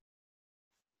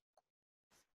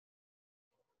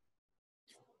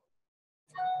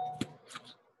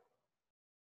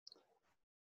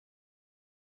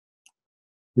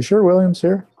 You sure William's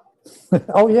here?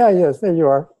 Oh, yeah, yes, there you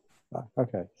are.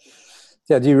 Okay.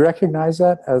 Yeah, do you recognize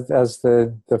that as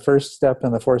the first step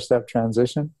in the four-step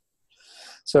transition?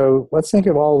 So let's think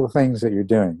of all the things that you're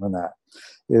doing on that.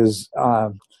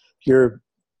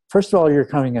 First of all, you're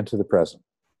coming into the present.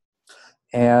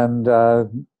 And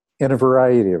in a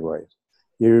variety of ways.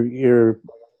 You're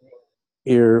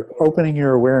opening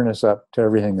your awareness up to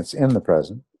everything that's in the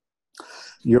present.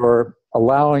 You're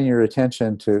allowing your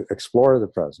attention to explore the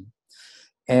present.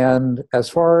 And as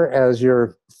far as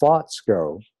your thoughts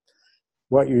go,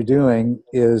 what you're doing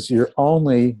is you're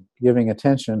only giving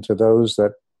attention to those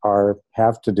that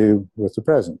have to do with the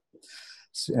present.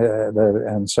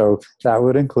 And so that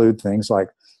would include things like,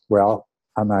 well,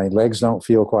 my legs don't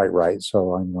feel quite right,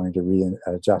 so I'm going to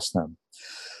readjust them.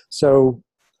 So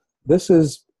this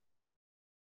is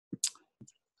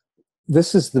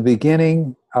the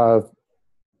beginning of,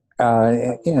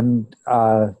 in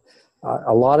a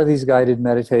lot of these guided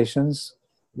meditations,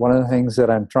 one of the things that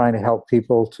I'm trying to help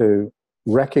people to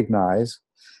recognize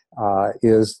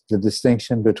is the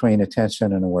distinction between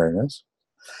attention and awareness,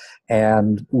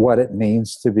 and what it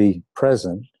means to be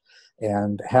present,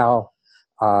 and how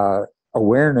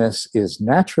awareness is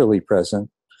naturally present,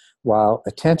 while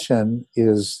attention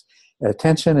is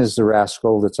the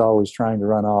rascal that's always trying to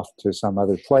run off to some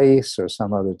other place or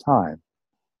some other time,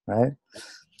 right?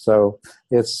 So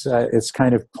it's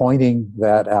kind of pointing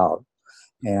that out,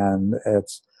 and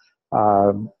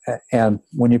and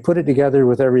when you put it together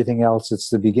with everything else, it's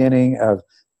the beginning of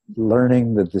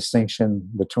learning the distinction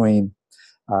between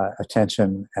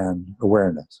attention and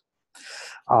awareness.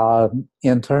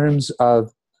 In terms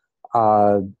of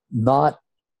not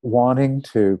wanting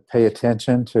to pay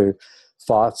attention to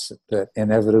thoughts that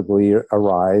inevitably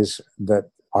arise that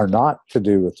are not to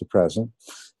do with the present,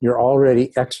 you're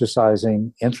already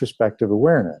exercising introspective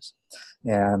awareness.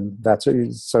 And that's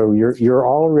so you're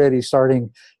already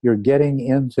starting. You're getting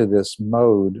into this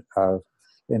mode of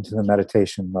into the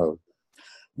meditation mode.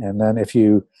 And then if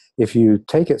you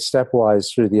take it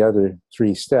stepwise through the other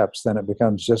 3 steps, then it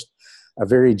becomes just a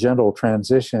very gentle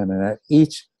transition. And at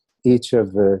each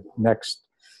of the next,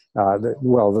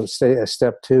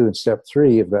 step 2 and step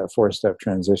 3 of that 4-step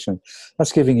transition,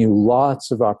 that's giving you lots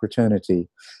of opportunity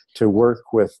to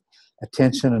work with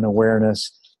attention and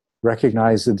awareness,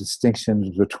 recognize the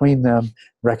distinctions between them,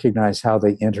 recognize how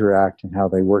they interact and how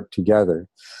they work together.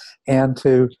 And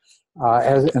to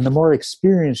and the more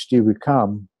experienced you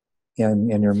become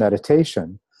in your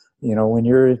meditation, when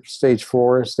you're at stage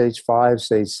 4, stage 5,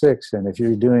 stage 6, and if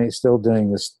you're still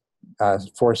doing this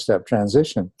 4-step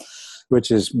transition,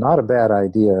 which is not a bad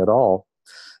idea at all,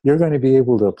 you're going to be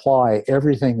able to apply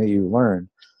everything that you learn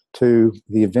to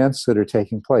the events that are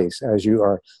taking place as you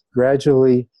are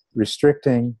gradually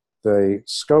restricting the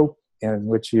scope in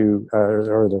which you,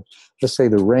 let's say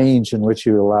the range in which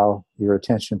you allow your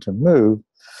attention to move,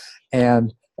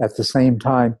 and at the same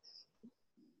time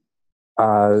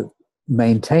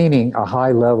maintaining a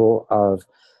high level of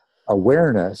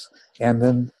awareness. And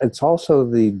then it's also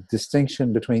the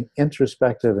distinction between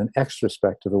introspective and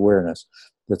extrospective awareness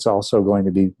that's also going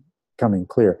to be coming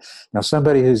clear. Now,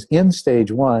 somebody who's in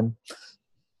stage 1,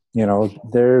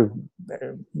 they're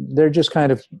just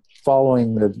kind of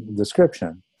following the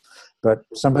description. But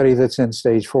somebody that's in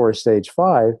stage 4, stage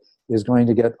 5 is going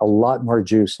to get a lot more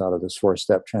juice out of this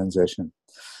 4-step transition.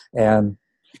 And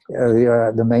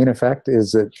the main effect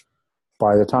is that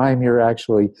by the time you're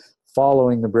actually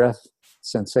following the breath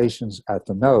sensations at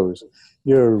the nose,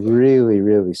 you're really,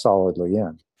 really solidly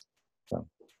in. So,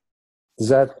 is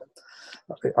that,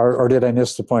 or did I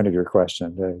miss the point of your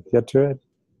question? Did I get to it?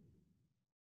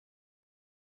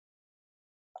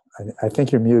 I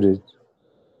think you're muted.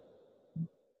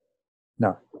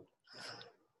 No.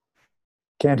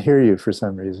 Can't hear you for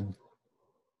some reason.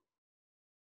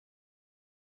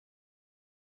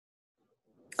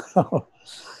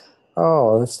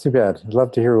 Oh, that's too bad. I'd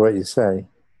love to hear what you say.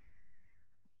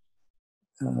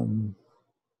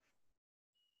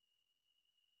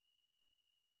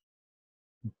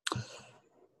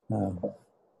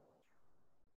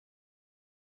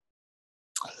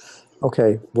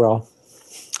 Okay, well,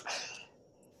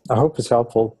 I hope it's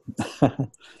helpful.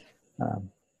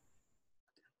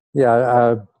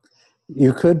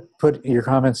 You could put your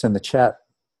comments in the chat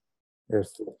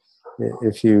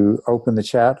if you open the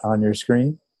chat on your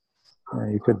screen.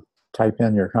 You could type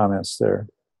in your comments there.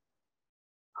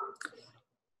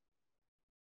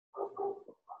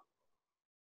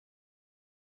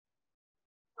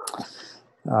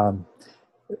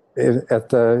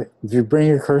 If you bring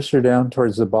your cursor down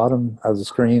towards the bottom of the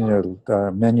screen,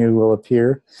 a menu will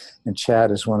appear, and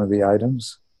chat is one of the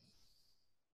items.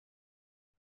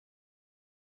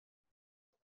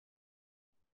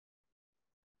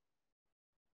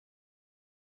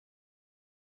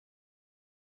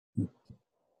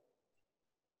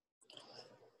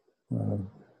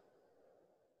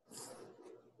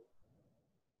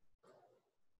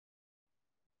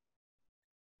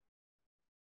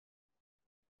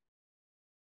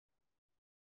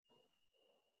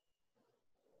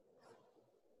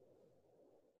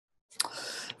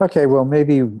 Okay, well,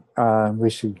 maybe we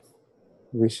should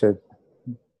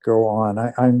go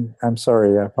on. I'm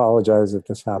sorry. I apologize that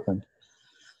this happened,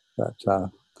 but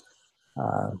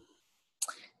all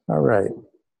right.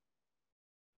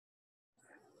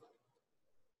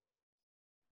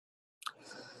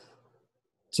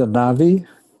 Janavi,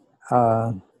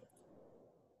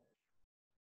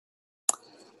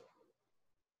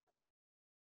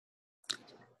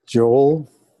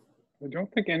 Joel. I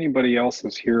don't think anybody else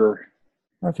is here.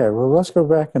 Okay, well, let's go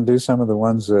back and do some of the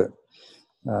ones that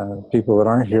people that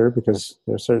aren't here, because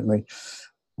they're certainly.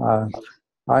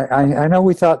 I know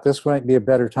we thought this might be a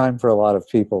better time for a lot of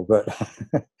people, but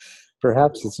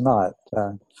perhaps it's not.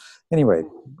 Anyway,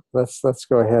 let's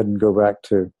go ahead and go back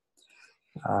to.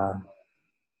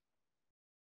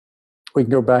 We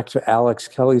can go back to Alex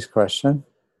Kelly's question.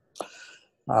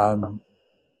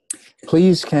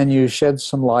 Please, can you shed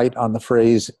some light on the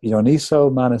phrase yoniso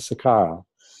manasikara,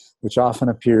 which often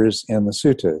appears in the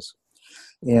suttas?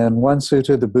 In one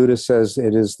sutta, the Buddha says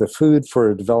it is the food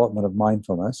for development of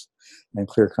mindfulness and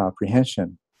clear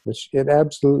comprehension, which it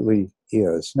absolutely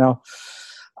is. Now,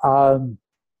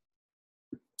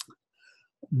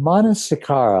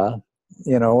 manasikara,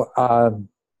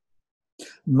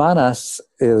 manas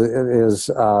is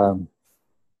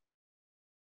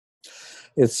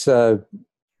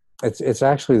it's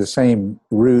actually the same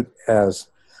root as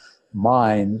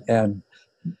mind, and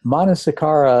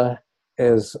manasikara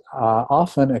is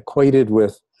often equated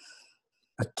with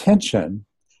attention,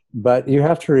 but you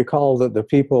have to recall that the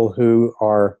people who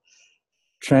are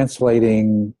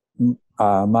translating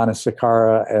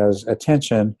Manasikara as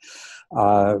attention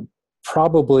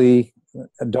probably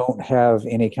don't have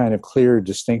any kind of clear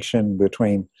distinction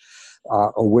between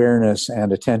awareness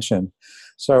and attention.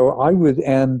 So I would,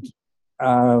 and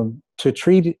to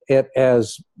treat it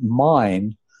as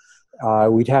mind,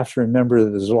 we'd have to remember that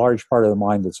there's a large part of the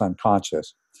mind that's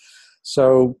unconscious.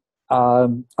 So a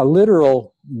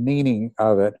literal meaning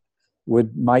of it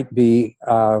might be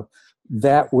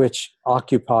that which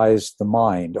occupies the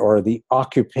mind, or the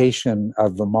occupation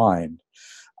of the mind,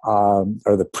 or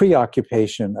the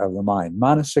preoccupation of the mind.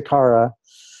 Manasikara,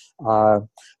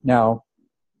 now,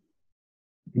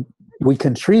 we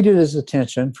can treat it as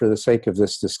attention for the sake of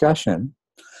this discussion,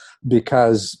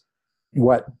 because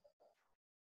what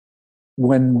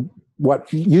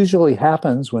usually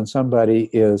happens when somebody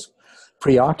is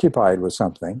preoccupied with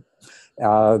something,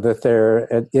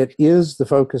 that it is the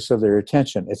focus of their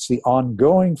attention. It's the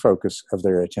ongoing focus of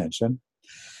their attention.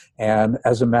 And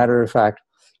as a matter of fact,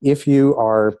 if you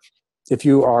are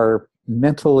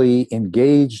mentally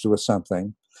engaged with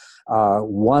something,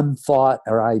 one thought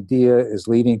or idea is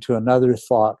leading to another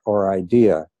thought or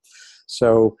idea.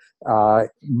 So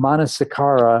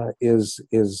Manasikara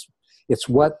it's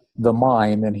what the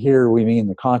mind, and here we mean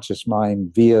the conscious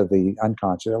mind via the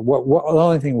unconscious. The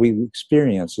only thing we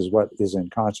experience is what is in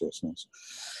consciousness.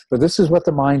 But this is what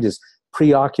the mind is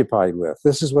preoccupied with.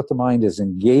 This is what the mind is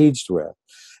engaged with.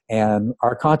 And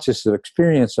our conscious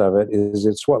experience of it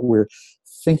it's what we're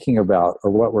thinking about,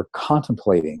 or what we're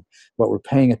contemplating, what we're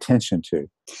paying attention to.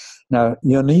 Now,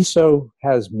 yoniso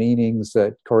has meanings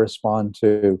that correspond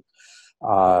to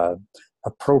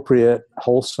appropriate,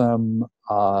 wholesome,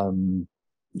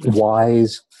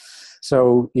 wise.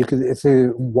 So you could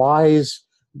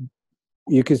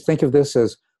think of this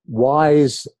as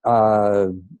wise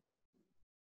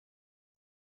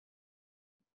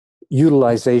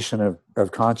utilization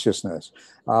of consciousness.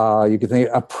 You could think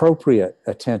appropriate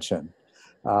attention,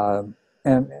 and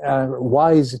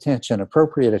wise attention,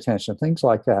 appropriate attention, things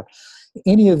like that.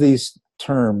 Any of these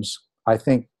terms, I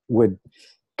think, would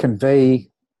convey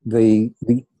the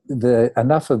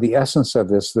enough of the essence of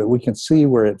this that we can see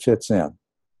where it fits in.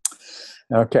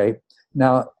 Okay,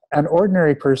 now an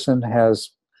ordinary person has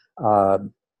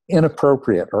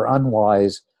inappropriate or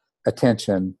unwise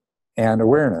attention and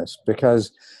awareness,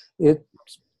 because it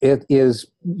is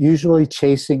usually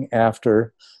chasing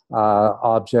after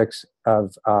objects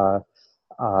of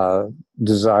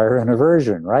desire and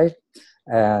aversion, right?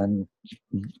 And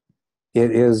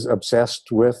it is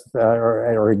obsessed with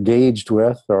or engaged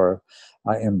with or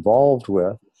involved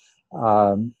with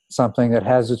something that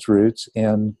has its roots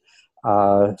in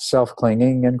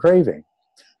self-clinging and craving.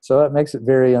 So that makes it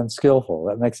very unskillful.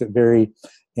 That makes it very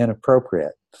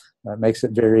inappropriate. That makes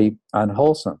it very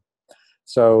unwholesome.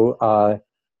 So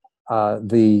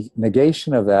the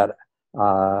negation of that,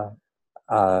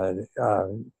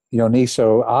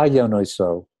 yoniso,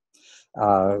 ayoniso,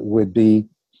 would be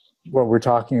what we're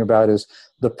talking about is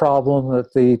the problem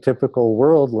that the typical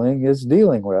worldling is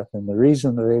dealing with, and the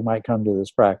reason that they might come to this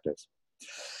practice.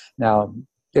 Now,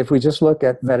 if we just look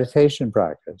at meditation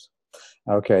practice,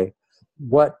 okay,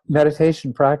 what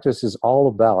meditation practice is all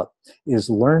about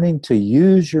is learning to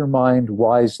use your mind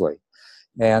wisely,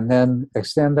 and then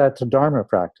extend that to Dharma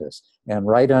practice and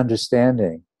right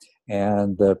understanding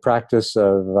and the practice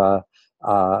of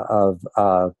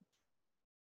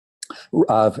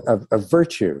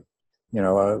virtue,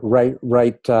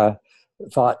 right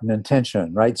thought and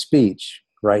intention, right speech,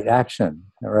 right action,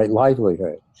 right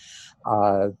livelihood.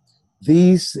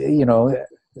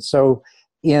 So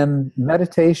in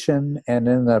meditation and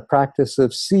in the practice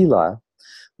of sila,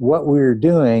 what we're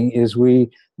doing is we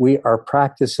are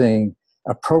practicing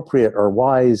appropriate or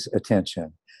wise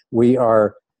attention. We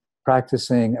are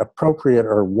practicing appropriate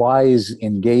or wise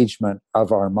engagement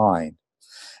of our mind.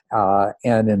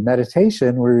 And in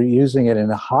meditation, we're using it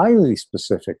in a highly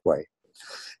specific way.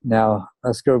 Now,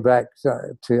 let's go back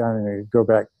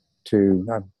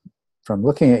from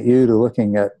looking at you to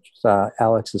looking at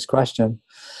Alex's question.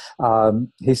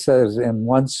 He says in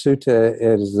one sutta,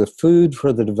 it is the food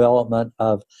for the development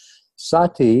of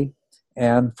sati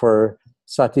and for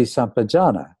sati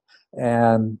sampajana.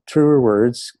 And truer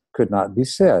words could not be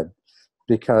said,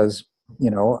 because,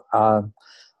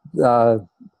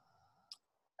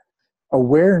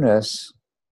 awareness,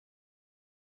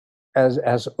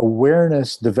 as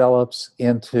awareness develops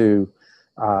into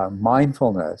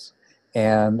mindfulness,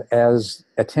 and as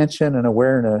attention and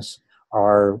awareness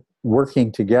are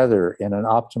working together in an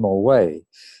optimal way.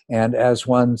 And as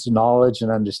one's knowledge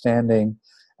and understanding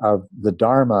of the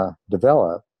Dharma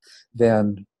develop,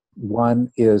 then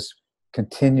one is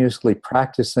continuously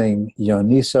practicing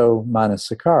yoniso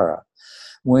manasikara.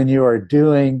 When you are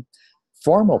doing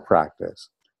formal practice,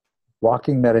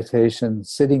 walking meditation,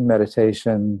 sitting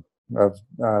meditation, of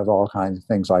all kinds of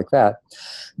things like that,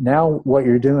 now what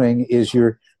you're doing is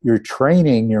you're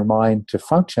training your mind to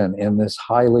function in this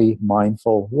highly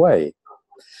mindful way.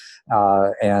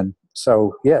 And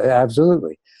so, yeah,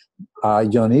 absolutely.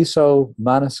 Yoniso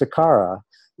manasikara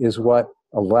is what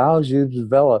allows you to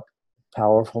develop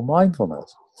powerful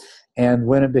mindfulness. And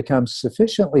when it becomes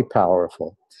sufficiently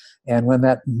powerful, and when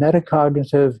that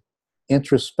metacognitive,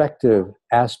 introspective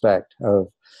aspect of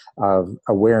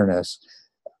awareness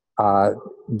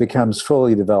becomes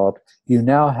fully developed, you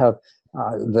now have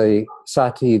the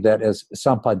sati that is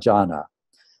sampajana,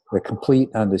 the complete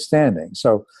understanding.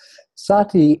 So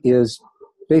sati is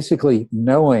basically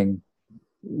knowing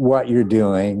what you're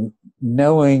doing,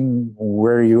 knowing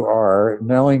where you are,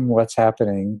 knowing what's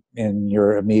happening in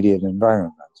your immediate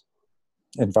environment.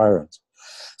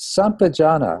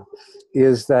 Sampajana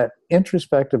is that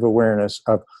introspective awareness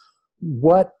of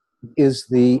what is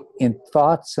the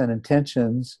thoughts and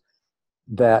intentions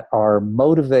that are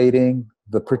motivating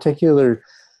the particular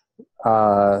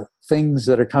things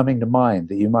that are coming to mind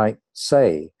that you might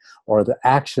say, or the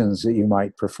actions that you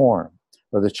might perform,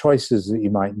 or the choices that you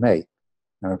might make.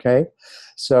 Okay,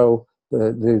 so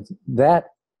that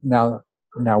now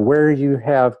where you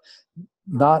have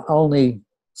not only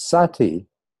sati,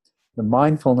 the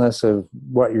mindfulness of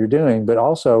what you're doing, but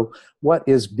also what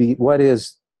is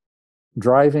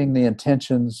driving the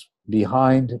intentions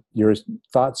behind your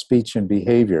thought, speech, and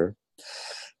behavior,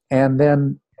 and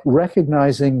then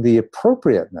recognizing the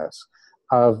appropriateness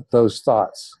of those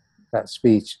thoughts, that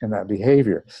speech, and that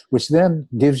behavior, which then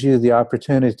gives you the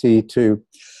opportunity to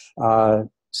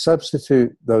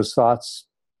substitute those thoughts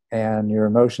and your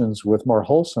emotions with more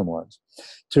wholesome ones,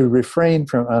 to refrain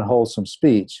from unwholesome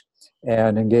speech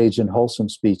and engage in wholesome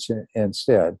speech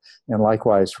instead, and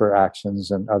likewise for actions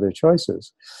and other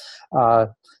choices.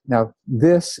 Now,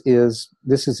 this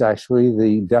is actually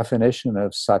the definition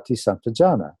of sati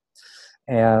sampajana.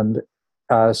 And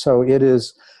so it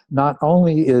is not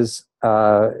only is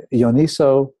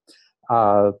yoniso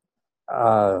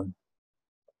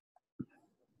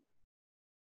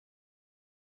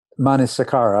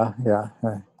Manisakara,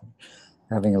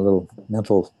 having a little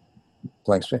mental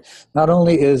blank space. Not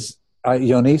only is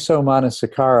Yoniso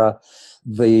Manasakara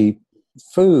the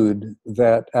food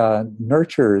that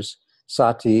nurtures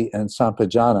sati and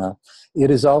sampajana, it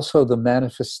is also the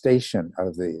manifestation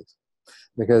of these.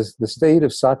 Because the state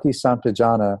of sati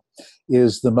sampajana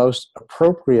is the most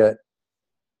appropriate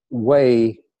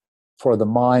way for the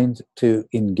mind to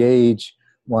engage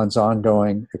one's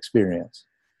ongoing experience.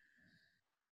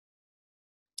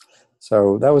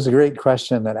 So that was a great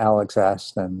question that Alex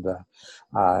asked, and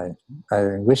I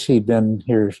wish he'd been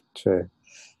here to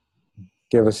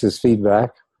give us his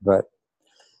feedback, but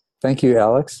thank you,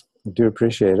 Alex. I do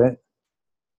appreciate it.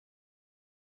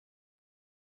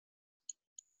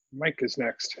 Mike is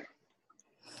next.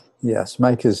 Yes,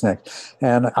 Mike is next.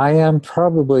 And I am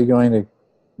probably going to,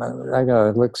 I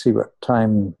gotta look, see what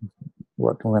time,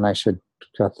 when I should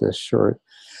cut this short.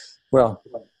 Well,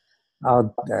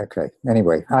 okay.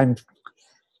 Anyway, I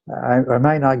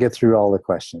might not get through all the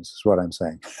questions, is what I'm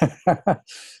saying.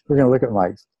 We're going to look at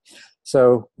Mike's.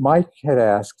 So Mike had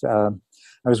asked, I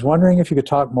was wondering if you could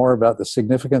talk more about the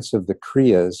significance of the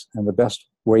Kriyas and the best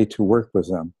way to work with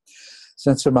them.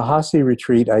 Since a Mahasi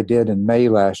retreat I did in May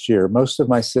last year, most of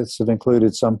my sits have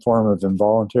included some form of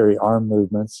involuntary arm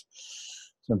movements,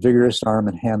 some vigorous arm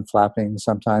and hand flapping.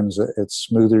 Sometimes it's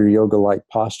smoother yoga-like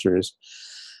postures.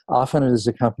 Often it is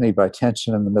accompanied by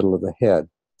tension in the middle of the head.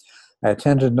 I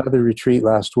attended another retreat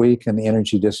last week and the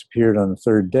energy disappeared on the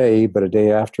third day, but a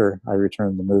day after I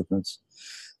returned, the movements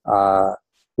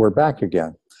were back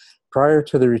again. Prior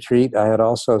to the retreat, I had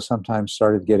also sometimes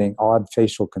started getting odd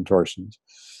facial contortions.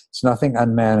 It's nothing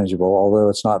unmanageable, although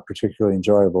it's not particularly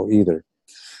enjoyable either.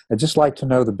 I'd just like to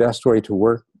know the best way to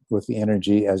work with the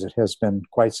energy, as it has been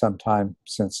quite some time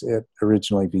since it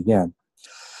originally began.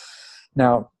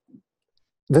 Now,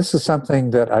 this is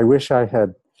something that I wish I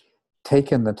had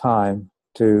taken the time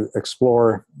to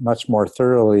explore much more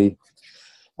thoroughly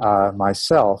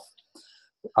myself,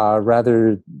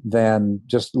 rather than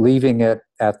just leaving it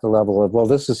at the level of, well,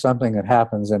 this is something that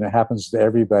happens and it happens to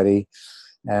everybody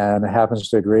and it happens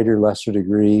to a greater, lesser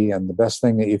degree, and the best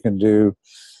thing that you can do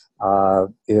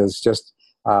is just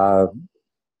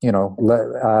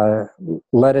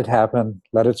let it happen,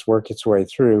 let it work its way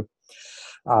through.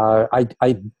 I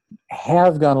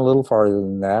have gone a little farther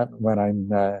than that when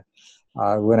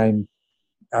I'm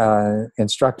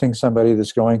instructing somebody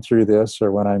that's going through this,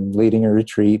 or when I'm leading a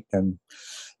retreat, and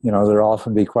there'll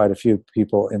often be quite a few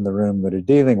people in the room that are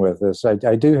dealing with this.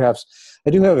 I do have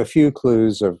a few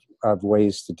clues of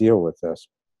ways to deal with this.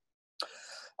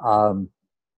 One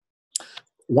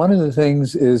of the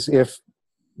things is, to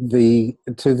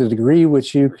the degree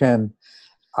which you can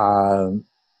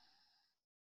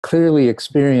clearly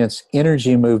experience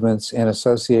energy movements in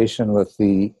association with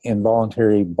the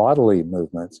involuntary bodily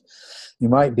movements, you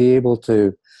might be able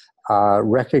to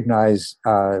recognize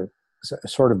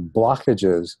sort of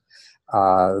blockages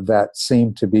that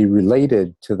seem to be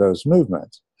related to those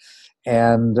movements.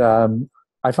 And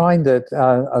I find that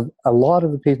a lot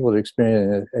of the people that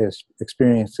are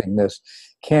experiencing this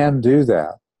can do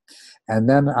that. And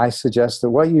then I suggest that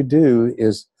what you do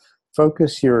is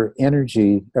focus your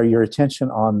energy or your attention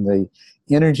on the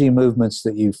energy movements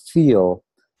that you feel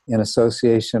in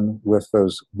association with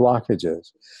those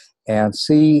blockages, and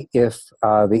see if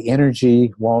the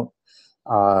energy won't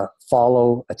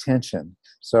follow attention.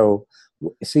 So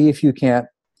see if you can't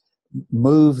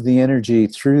move the energy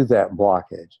through that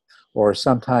blockage, or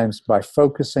sometimes by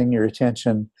focusing your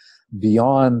attention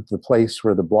beyond the place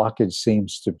where the blockage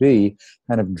seems to be,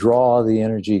 kind of draw the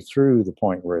energy through the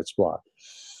point where it's blocked.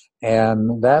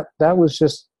 And that was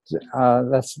just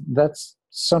that's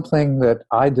something that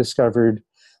I discovered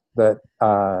that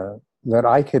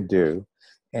I could do,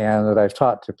 and that I've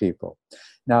taught to people.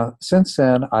 Now, since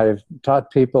then, I've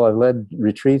taught people. I've led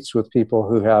retreats with people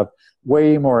who have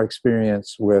way more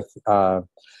experience with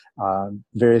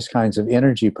various kinds of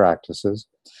energy practices,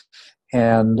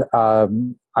 and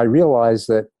I realize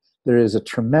that there is a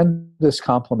tremendous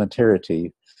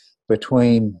complementarity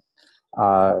between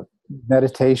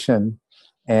meditation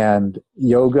and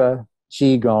yoga,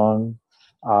 qigong,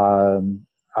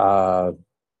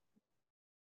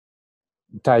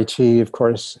 tai chi, of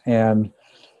course, and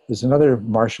there's another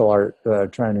martial art that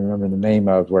I'm trying to remember the name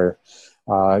of, where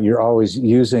you're always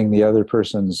using the other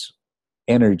person's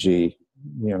energy,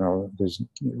 there's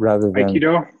rather than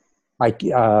Aikido?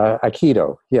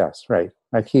 Aikido, yes, right,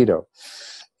 Aikido.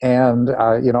 And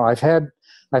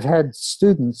I've had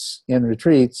students in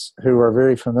retreats who are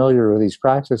very familiar with these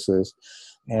practices,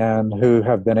 and who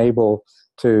have been able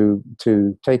to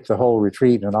take the whole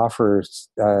retreat and offer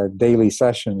daily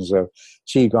sessions of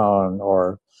qigong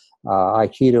or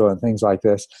Aikido and things like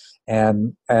this.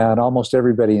 And almost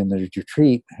everybody in the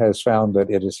retreat has found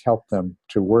that it has helped them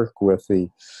to work with the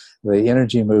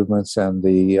energy movements and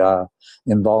the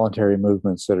involuntary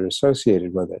movements that are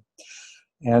associated with it.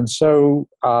 And so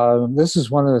this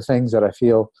is one of the things that I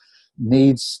feel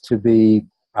needs to be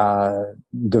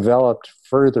developed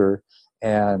further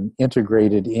and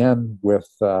integrated in with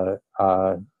the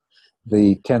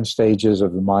 10 stages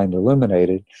of the mind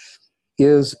illuminated,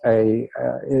 is a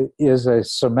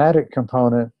somatic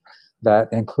component that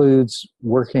includes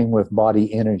working with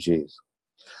body energies.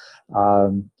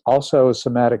 Also a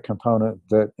somatic component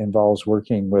that involves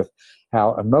working with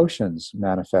how emotions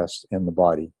manifest in the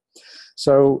body.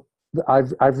 So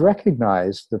I've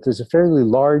recognized that there's a fairly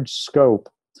large scope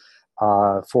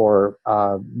for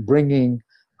bringing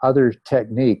other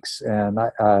techniques, and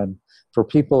for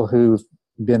people who've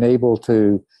been able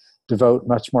to devote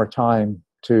much more time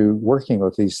to working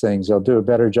with these things, they'll do a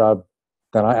better job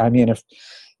than I mean,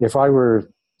 if I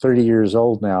were 30 years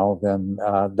old now, then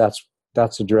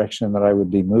that's a direction that I would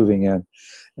be moving in,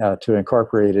 to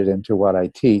incorporate it into what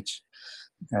I teach.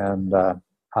 And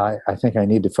I think I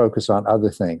need to focus on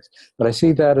other things. But I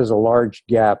see that as a large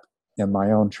gap in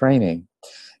my own training.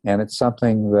 And it's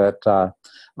something that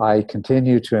I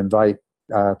continue to invite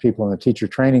people in the teacher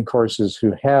training courses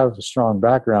who have a strong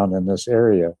background in this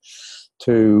area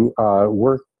to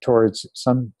work towards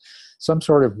some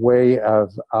sort of way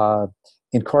of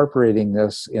incorporating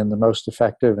this in the most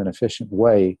effective and efficient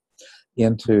way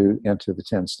into the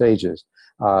 10 stages,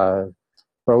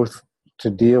 both to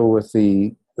deal with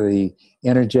the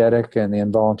energetic and the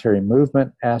involuntary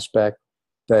movement aspect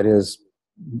that is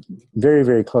very,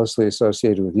 very closely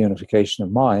associated with unification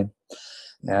of mind.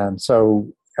 And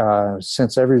so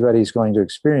since everybody's going to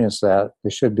experience that,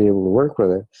 they should be able to work with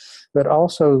it, but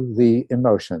also the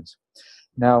emotions.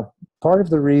 Now, part of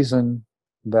the reason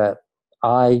that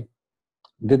I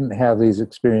didn't have these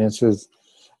experiences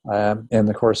in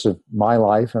the course of my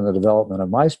life and the development of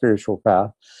my spiritual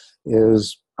path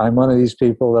is I'm one of these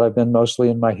people that I've been mostly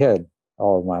in my head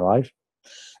all of my life.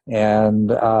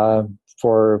 And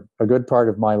for a good part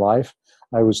of my life,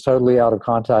 I was totally out of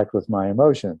contact with my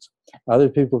emotions. Other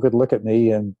people could look at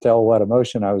me and tell what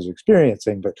emotion I was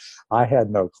experiencing, but I had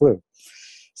no clue.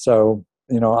 So,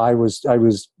 I was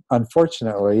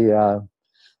unfortunately,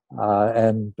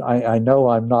 and I know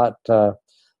I'm not,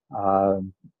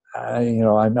 I'm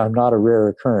not a rare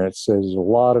occurrence. There's a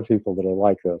lot of people that are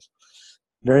like this.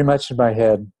 Very much in my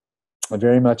head,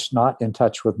 very much not in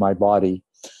touch with my body,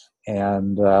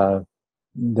 and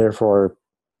therefore,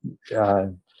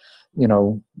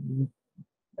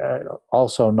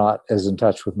 also not as in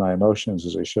touch with my emotions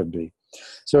as I should be.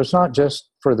 So it's not just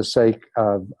for the sake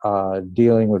of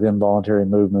dealing with involuntary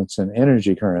movements and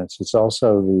energy currents. It's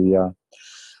also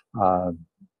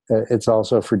it's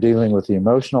also for dealing with the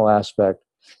emotional aspect,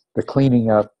 the cleaning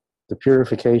up, the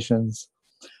purifications,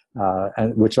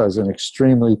 and which is an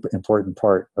extremely important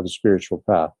part of the spiritual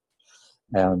path.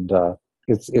 And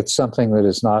it's something that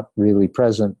is not really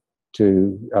present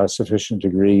to a sufficient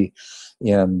degree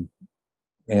in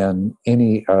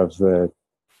any of the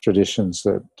traditions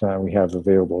that we have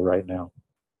available right now.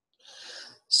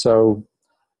 So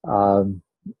I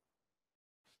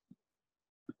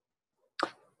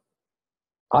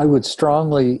would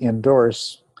strongly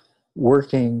endorse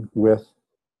working with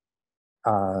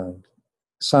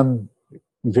some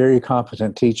very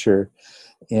competent teacher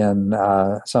in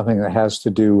something that has to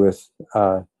do with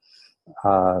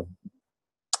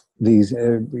these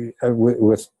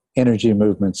with energy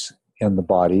movements in the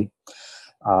body.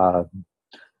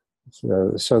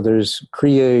 So there's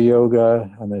Kriya Yoga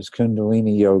and there's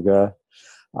Kundalini Yoga.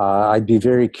 I'd be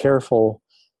very careful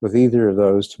with either of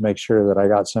those to make sure that I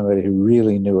got somebody who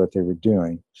really knew what they were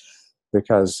doing,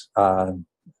 because I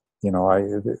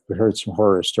heard some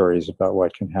horror stories about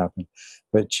what can happen.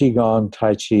 But Qigong,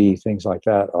 Tai Chi, things like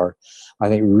that are, I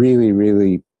think, really,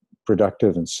 really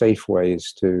productive and safe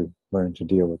ways to learn to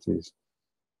deal with these.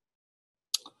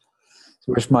 I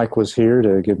wish Mike was here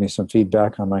to give me some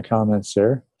feedback on my comments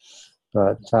there.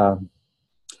 But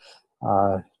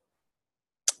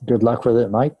good luck with it,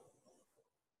 Mike.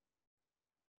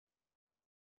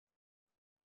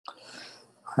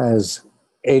 As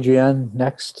Adrienne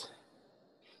next?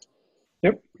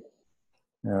 Yep.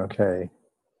 Okay.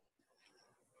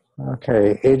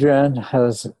 Adrienne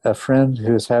has a friend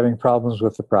who's having problems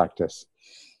with the practice.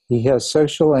 He has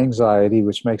social anxiety,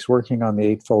 which makes working on the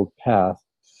Eightfold Path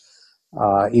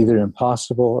either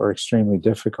impossible or extremely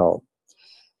difficult.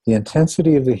 The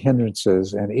intensity of the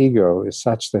hindrances and ego is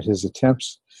such that his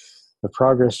attempts of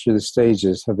progress through the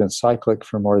stages have been cyclic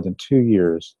for more than 2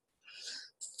 years.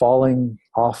 Falling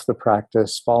off the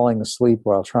practice, falling asleep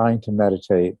while trying to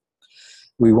meditate.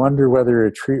 We wonder whether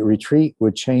a retreat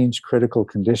would change critical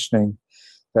conditioning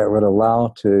that would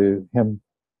allow him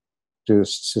to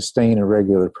sustain a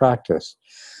regular practice.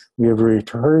 We have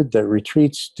heard that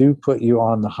retreats do put you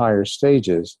on the higher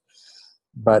stages,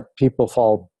 but people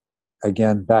fall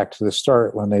again back to the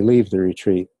start when they leave the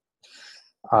retreat.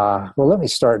 Well, let me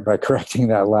start by correcting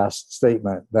that last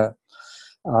statement. That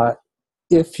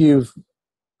if you've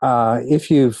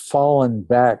fallen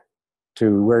back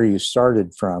to where you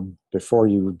started from before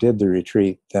you did the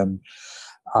retreat, then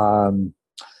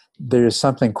there's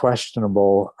something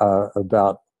questionable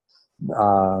about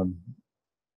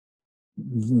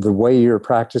the way you're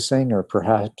practicing, or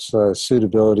perhaps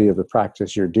suitability of the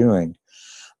practice you're doing.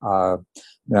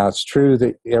 Now, it's true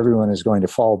that everyone is going to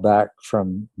fall back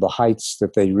from the heights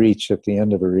that they reach at the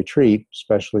end of a retreat,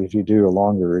 especially if you do a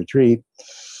longer retreat,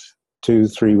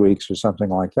 2-3 weeks or something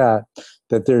like that,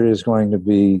 that there is going to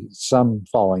be some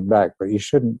falling back, but you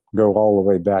shouldn't go all the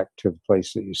way back to the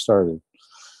place that you started.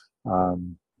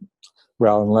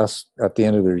 Well, unless at the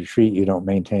end of the retreat you don't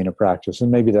maintain a practice,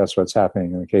 and maybe that's what's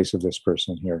happening in the case of this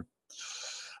person here.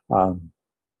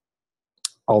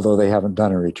 Although they haven't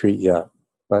done a retreat yet.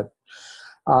 But,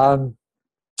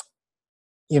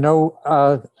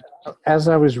 as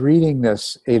I was reading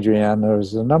this, Adrienne, there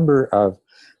was a number of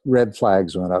red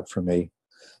flags went up for me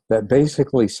that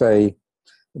basically say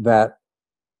that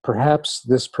perhaps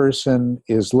this person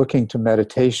is looking to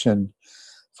meditation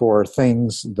for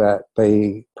things that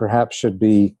they perhaps should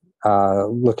be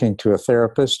looking to a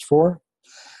therapist for.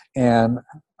 And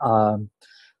I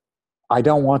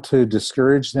don't want to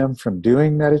discourage them from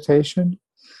doing meditation,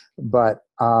 but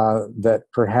that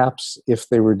perhaps if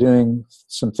they were doing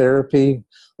some therapy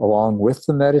along with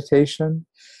the meditation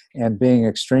and being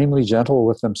extremely gentle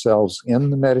with themselves in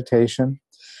the meditation,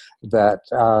 that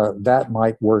that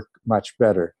might work much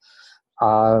better.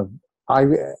 I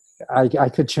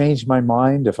could change my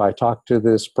mind if I talked to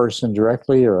this person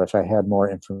directly or if I had more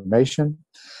information,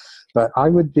 but I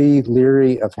would be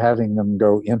leery of having them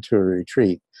go into a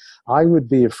retreat. I would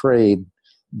be afraid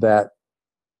that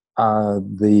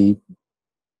the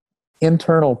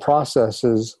internal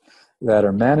processes that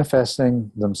are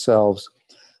manifesting themselves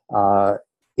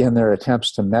in their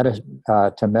attempts to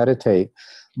meditate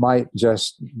might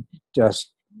just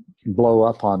blow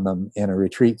up on them in a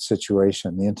retreat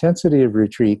situation. The intensity of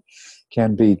retreat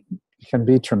can be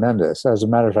tremendous. As a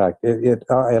matter of fact, it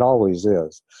always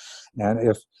is.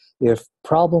 And if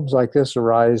problems like this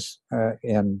arise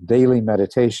in daily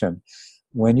meditation,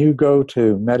 when you go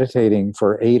to meditating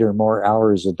for 8 or more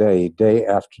hours a day, day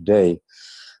after day,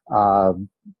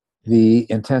 the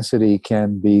intensity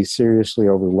can be seriously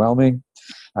overwhelming.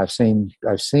 I've seen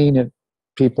it.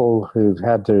 People who've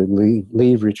had to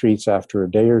leave retreats after a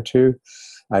day or two.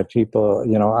 I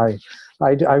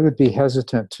would be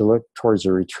hesitant to look towards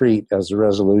a retreat as a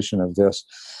resolution of this,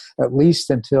 at least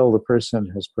until the person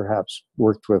has perhaps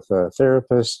worked with a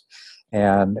therapist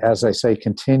and, as I say,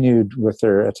 continued with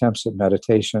their attempts at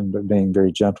meditation, but being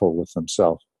very gentle with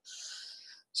themselves.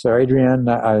 So, Adrienne,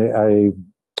 I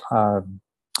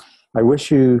wish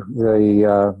you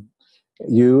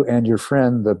you and your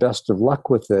friend the best of luck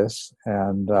with this,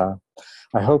 and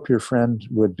I hope your friend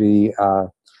would be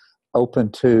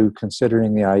open to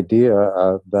considering the idea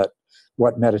that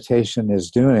what meditation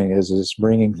is doing is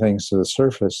bringing things to the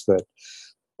surface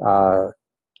that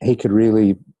he could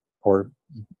really, or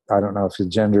I don't know if the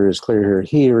gender is clear here,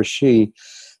 he or she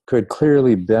could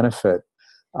clearly benefit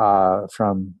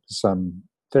from some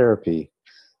therapy.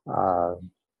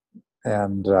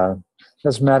 And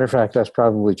as a matter of fact, that's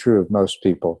probably true of most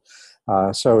people.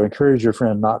 So encourage your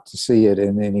friend not to see it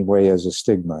in any way as a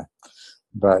stigma,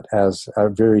 but as a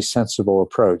very sensible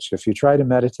approach. If you try to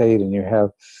meditate and you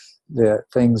have the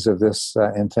things of this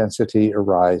intensity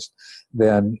arise,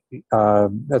 then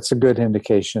that's a good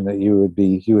indication that you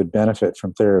would benefit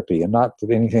from therapy, and not that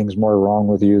anything's more wrong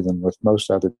with you than with most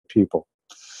other people.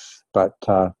 But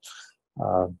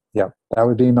yeah, that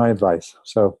would be my advice.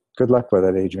 So good luck with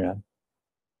it, Adrienne.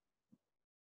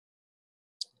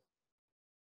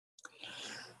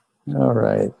 All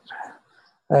right.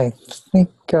 I think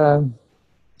I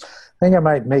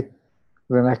might make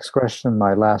the next question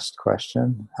my last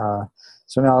question.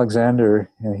 So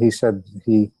Alexander, he said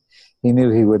he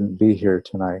knew he wouldn't be here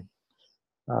tonight.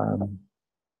 I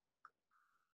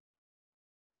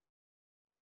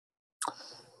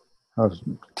was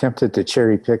tempted to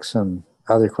cherry pick some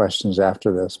other questions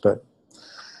after this, but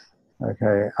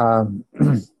okay.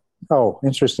 Oh,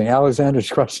 interesting.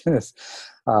 Alexander's question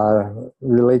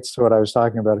relates to what I was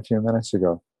talking about a few minutes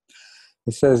ago.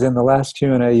 He says, in the last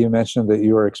Q&A, you mentioned that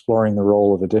you are exploring the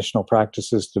role of additional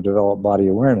practices to develop body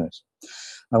awareness.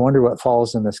 I wonder what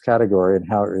falls in this category and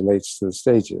how it relates to the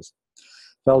stages.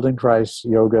 Feldenkrais,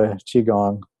 yoga,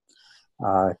 qigong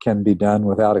can be done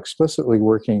without explicitly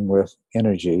working with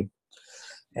energy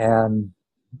and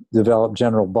develop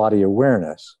general body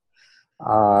awareness.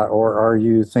 Or are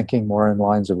you thinking more in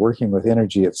lines of working with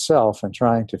energy itself and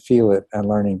trying to feel it and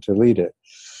learning to lead it?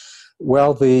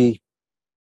 Well, the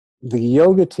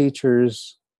yoga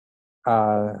teachers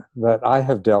that I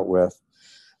have dealt with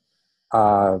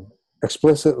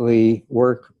explicitly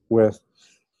work with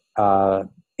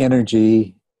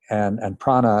energy and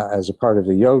prana as a part of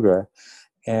the yoga.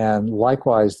 And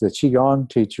likewise, the Qigong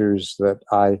teachers that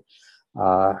I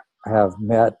have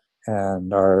met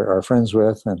and are friends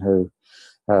with and who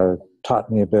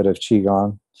taught me a bit of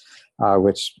Qigong,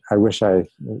 which I wish I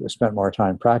spent more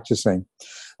time practicing.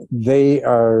 They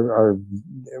are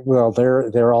well,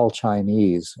 they're all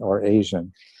Chinese or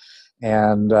Asian,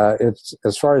 and it's,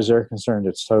 as far as they're concerned,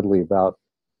 it's totally about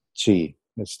qi.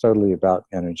 It's totally about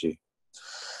energy.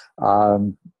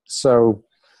 So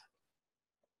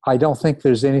I don't think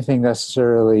there's anything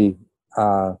necessarily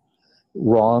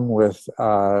wrong with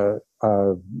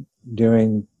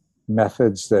doing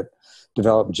methods that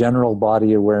develop general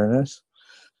body awareness,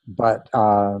 but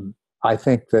I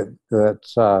think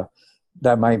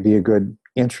that might be a good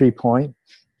entry point.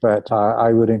 But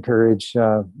I would encourage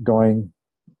going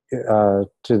to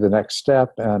the next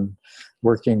step and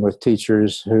working with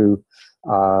teachers who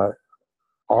are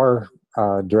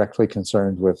directly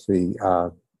concerned with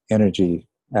the energy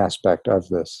aspect of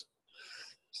this,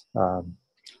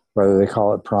 whether they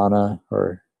call it prana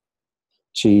or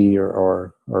chi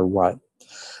or what.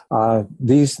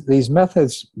 These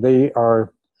methods, they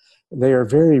are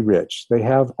very rich. They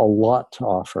have a lot to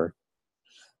offer.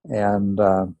 And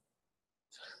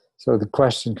so the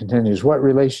question continues, what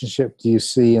relationship do you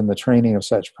see in the training of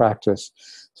such practice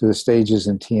to the stages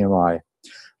in TMI?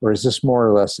 Or is this more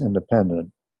or less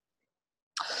independent?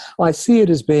 Well, I see it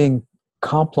as being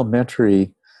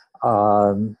complementary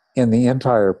in the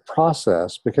entire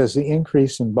process, because the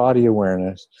increase in body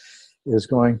awareness is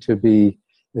going to be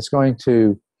It's going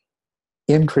to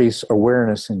increase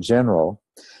awareness in general,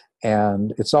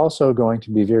 and it's also going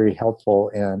to be very helpful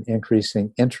in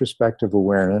increasing introspective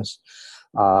awareness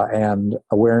and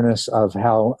awareness of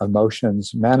how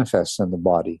emotions manifest in the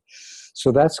body.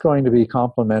 So that's going to be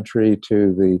complementary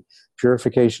to the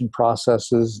purification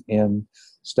processes in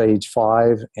stage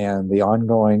 5 and the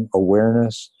ongoing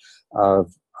awareness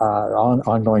of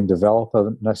ongoing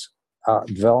development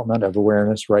of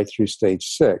awareness right through stage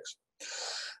 6.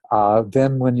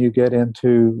 Then when you get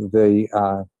into the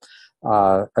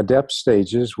adept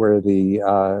stages where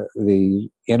the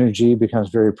energy becomes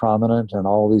very prominent and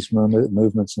all these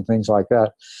movements and things like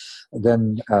that,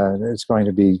 then it's going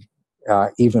to be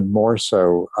even more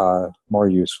so, more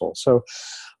useful. So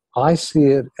I see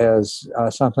it as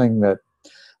something that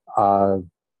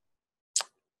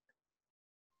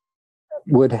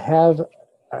would have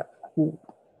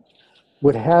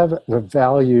the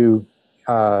value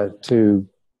to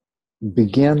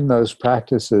begin those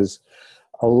practices,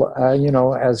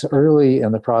 as early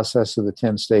in the process of the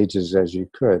 10 stages as you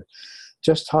could.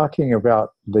 Just talking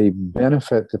about the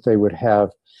benefit that they would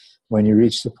have when you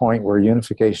reach the point where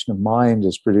unification of mind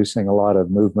is producing a lot of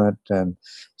movement and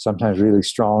sometimes really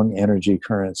strong energy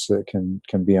currents that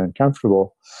can be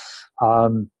uncomfortable.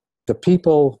 The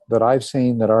people that I've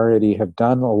seen that already have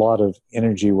done a lot of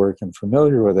energy work and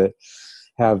familiar with it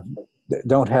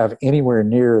don't have anywhere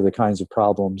near the kinds of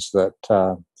problems that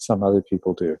some other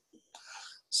people do.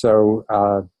 So,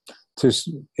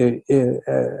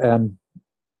 and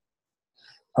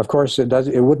of course,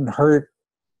 it wouldn't hurt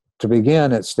to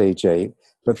begin at stage 8,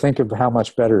 but think of how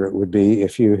much better it would be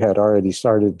if you had already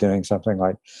started doing something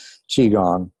like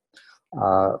Qigong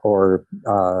or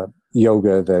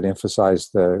yoga that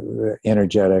emphasized the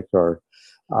energetic or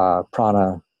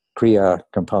prana kriya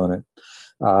component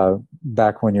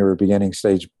back when you were beginning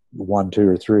stage 1, 2,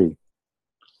 or 3.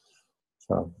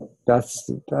 So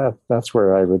that's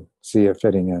where I would see it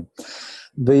fitting in.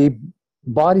 The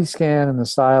body scan in the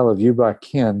style of Yuba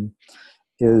Kin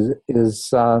is it's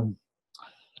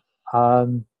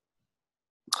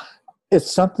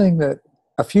something that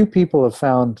a few people have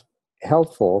found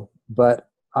helpful, but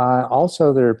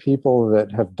also there are people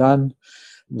that have done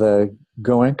the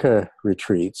Goenka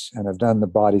retreats and have done the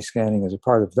body scanning as a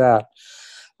part of that,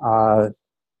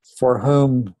 for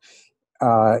whom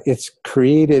it's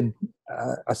created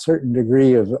a certain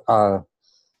degree of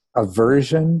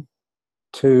aversion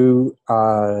to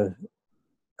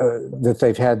that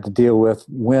they've had to deal with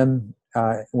when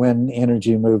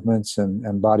energy movements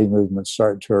and body movements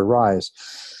start to arise.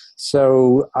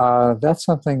 So that's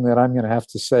something that I'm going to have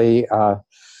to say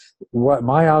what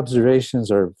my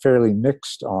observations are fairly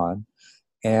mixed on,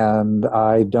 and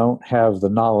I don't have the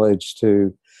knowledge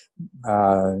to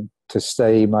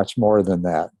say much more than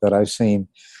that. But I've seen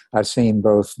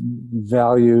both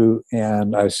value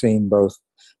and I've seen both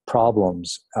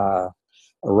problems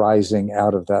arising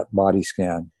out of that body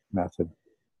scan method.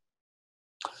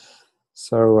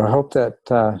 So I hope that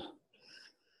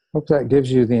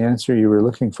gives you the answer you were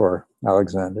looking for,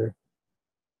 Alexander.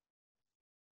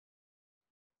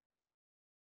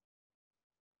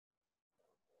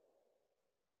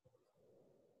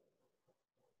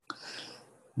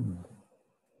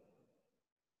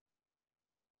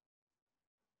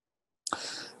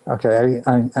 Okay,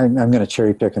 I'm going to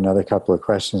cherry pick another couple of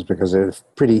questions because they're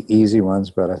pretty easy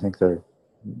ones, but I think they're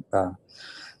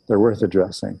worth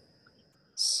addressing.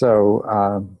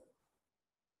 So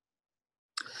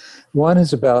one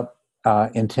is about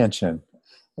intention.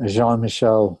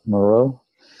 Jean-Michel Moreau.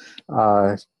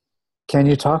 Can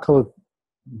you talk a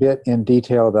bit in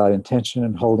detail about intention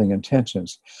and holding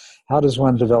intentions? How does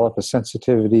one develop a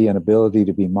sensitivity and ability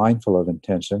to be mindful of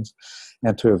intentions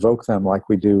and to evoke them like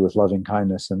we do with loving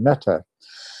kindness and metta?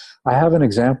 I have an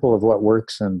example of what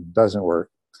works and doesn't work,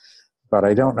 but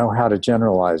I don't know how to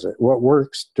generalize it. What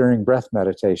works during breath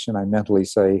meditation, I mentally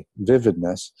say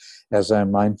vividness, as I'm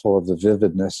mindful of the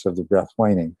vividness of the breath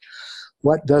waning.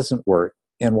 What doesn't work?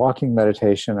 In walking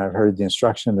meditation, I've heard the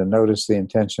instruction to notice the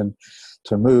intention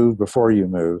to move before you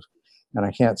move, and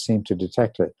I can't seem to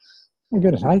detect it. My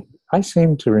goodness, I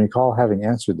seem to recall having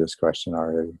answered this question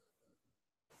already.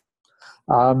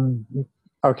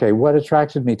 Okay, what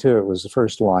attracted me to it was the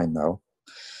first line, though,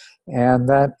 and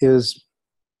that is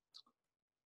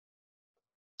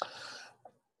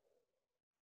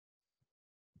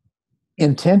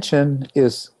intention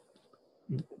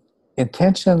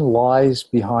lies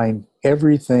behind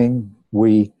everything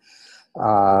we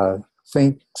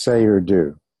think, say, or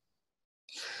do.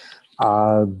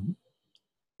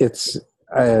 It's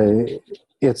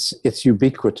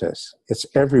ubiquitous. It's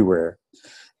everywhere.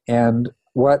 And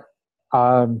what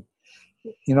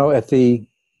at the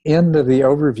end of the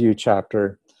overview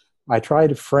chapter, I try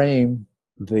to frame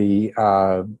the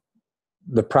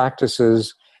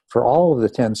practices for all of the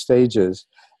 10 stages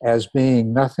as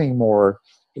being nothing more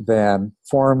than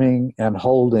forming and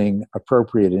holding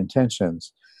appropriate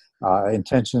intentions,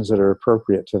 intentions that are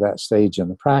appropriate to that stage in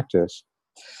the practice.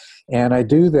 And I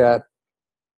do that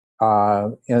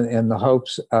in the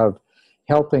hopes of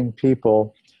helping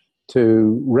people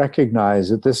to recognize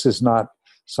that this is not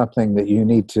something that you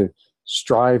need to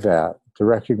strive at, to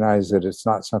recognize that it's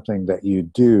not something that you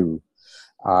do.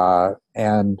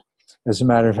 And as a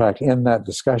matter of fact, in that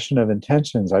discussion of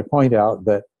intentions, I point out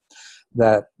that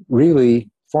really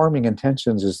forming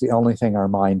intentions is the only thing our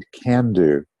mind can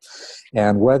do.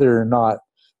 And whether or not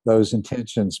those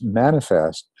intentions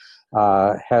manifest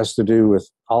has to do with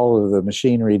all of the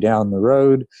machinery down the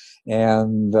road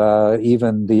and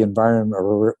even the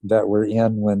environment that we're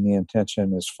in when the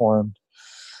intention is formed.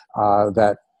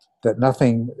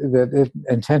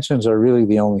 Intentions are really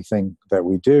the only thing that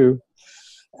we do.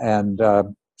 And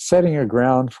setting a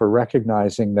ground for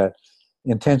recognizing that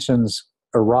intentions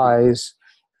arise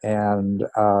and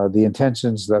the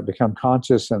intentions that become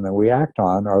conscious and that we act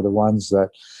on are the ones that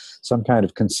some kind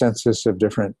of consensus of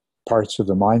different parts of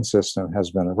the mind system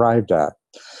has been arrived at.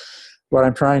 What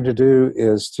I'm trying to do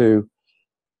is to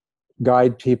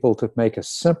guide people to make a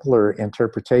simpler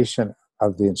interpretation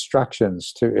of the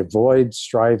instructions to avoid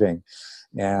striving.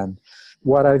 And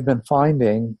what I've been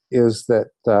finding is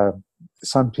that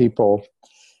some people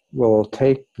will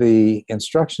take the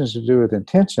instructions to do with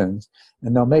intentions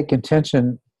and they'll make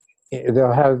intention,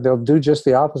 they'll do just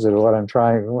the opposite of what I'm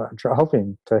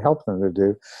hoping to help them to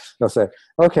do. They'll say,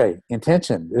 okay,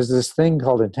 intention, there's this thing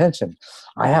called intention.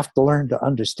 I have to learn to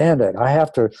understand it. I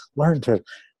have to learn to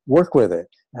work with it.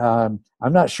 I'm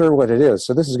not sure what it is.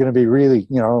 So this is going to be really,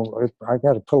 I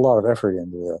got to put a lot of effort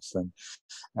into this. And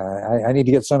I need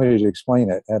to get somebody to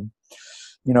explain it. And,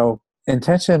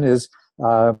 intention is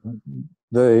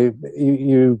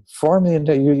you form the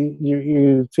intention,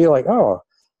 you feel like, oh,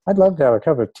 I'd love to have a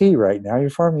cup of tea right now. You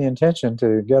form the intention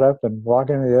to get up and walk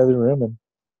into the other room and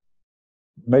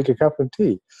make a cup of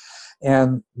tea.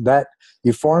 And that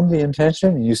you form the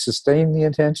intention and you sustain the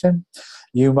intention.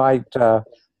 You might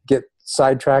get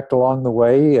sidetracked along the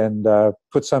way and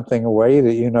put something away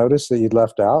that you notice that you'd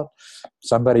left out.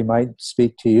 Somebody might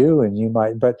speak to you and you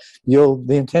might, but the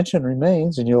intention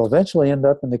remains and you'll eventually end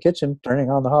up in the kitchen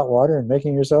turning on the hot water and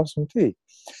making yourself some tea.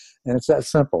 And it's that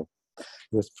simple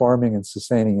with forming and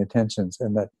sustaining intentions.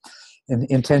 And that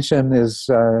intention is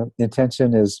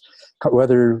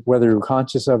whether we're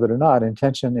conscious of it or not,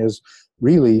 intention is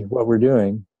really what we're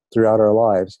doing throughout our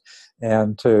lives.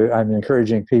 And I'm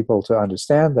encouraging people to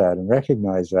understand that and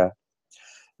recognize that,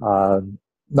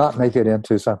 not make it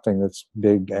into something that's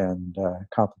big and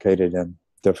complicated and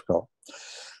difficult.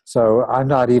 So I'm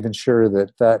not even sure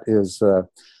that is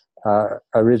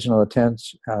original intent.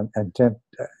 I'm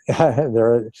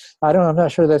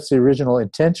not sure that's the original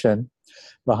intention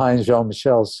behind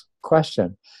Jean-Michel's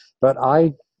question, but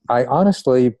I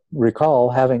honestly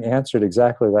recall having answered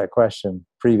exactly that question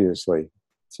previously.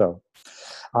 So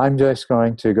I'm just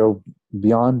going to go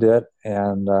beyond it,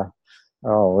 and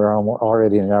we're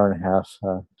already an hour and a half.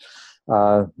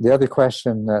 The other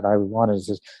question that I wanted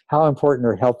is, how important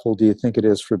or helpful do you think it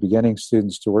is for beginning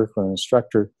students to work with an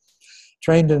instructor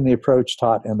trained in the approach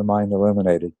taught in the Mind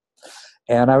Illuminated?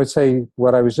 And I would say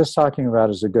what I was just talking about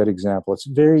is a good example. It's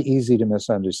very easy to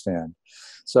misunderstand.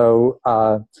 So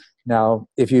now,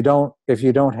 if you don't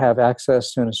have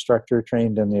access to an instructor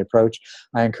trained in the approach,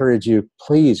 I encourage you,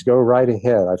 please go right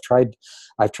ahead. I've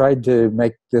tried to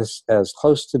make this as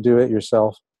close to do it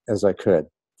yourself as I could.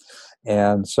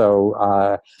 And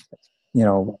so,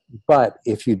 but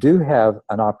if you do have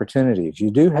an opportunity, if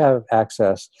you do have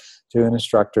access to an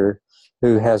instructor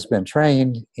who has been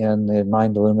trained in the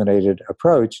Mind Illuminated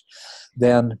approach,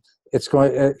 then it's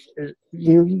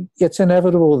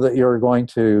inevitable that you're going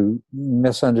to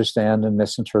misunderstand and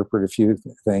misinterpret a few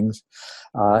things,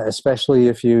 especially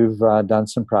if you've done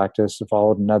some practice,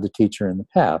 followed another teacher in the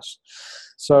past.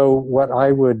 So what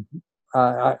I would,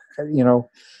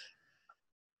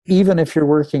 even if you're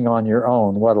working on your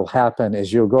own, what will happen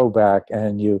is you'll go back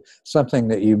and something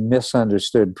that you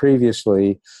misunderstood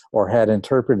previously or had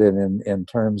interpreted in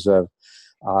terms of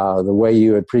the way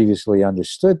you had previously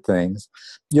understood things,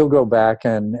 you'll go back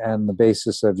and the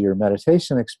basis of your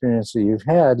meditation experience that you've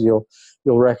had, you'll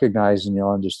recognize and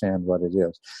you'll understand what it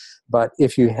is. But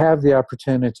if you have the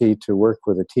opportunity to work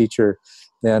with a teacher,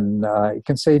 then it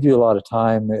can save you a lot of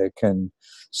time. It can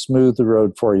smooth the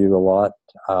road for you a lot.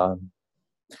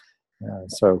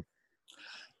 So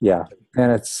Yeah,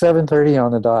 and it's 7:30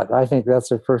 on the dot. I think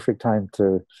that's a perfect time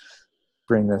to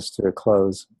bring this to a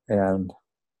close. And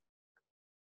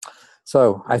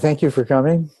so I thank you for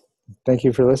coming. Thank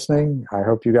you for listening. I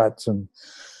hope you got some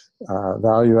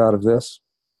value out of this.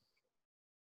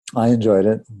 I enjoyed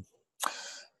it.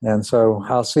 And so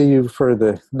I'll see you for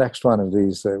the next one of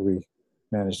these that we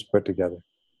managed to put together.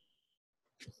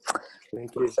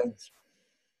 Thank you. Thanks.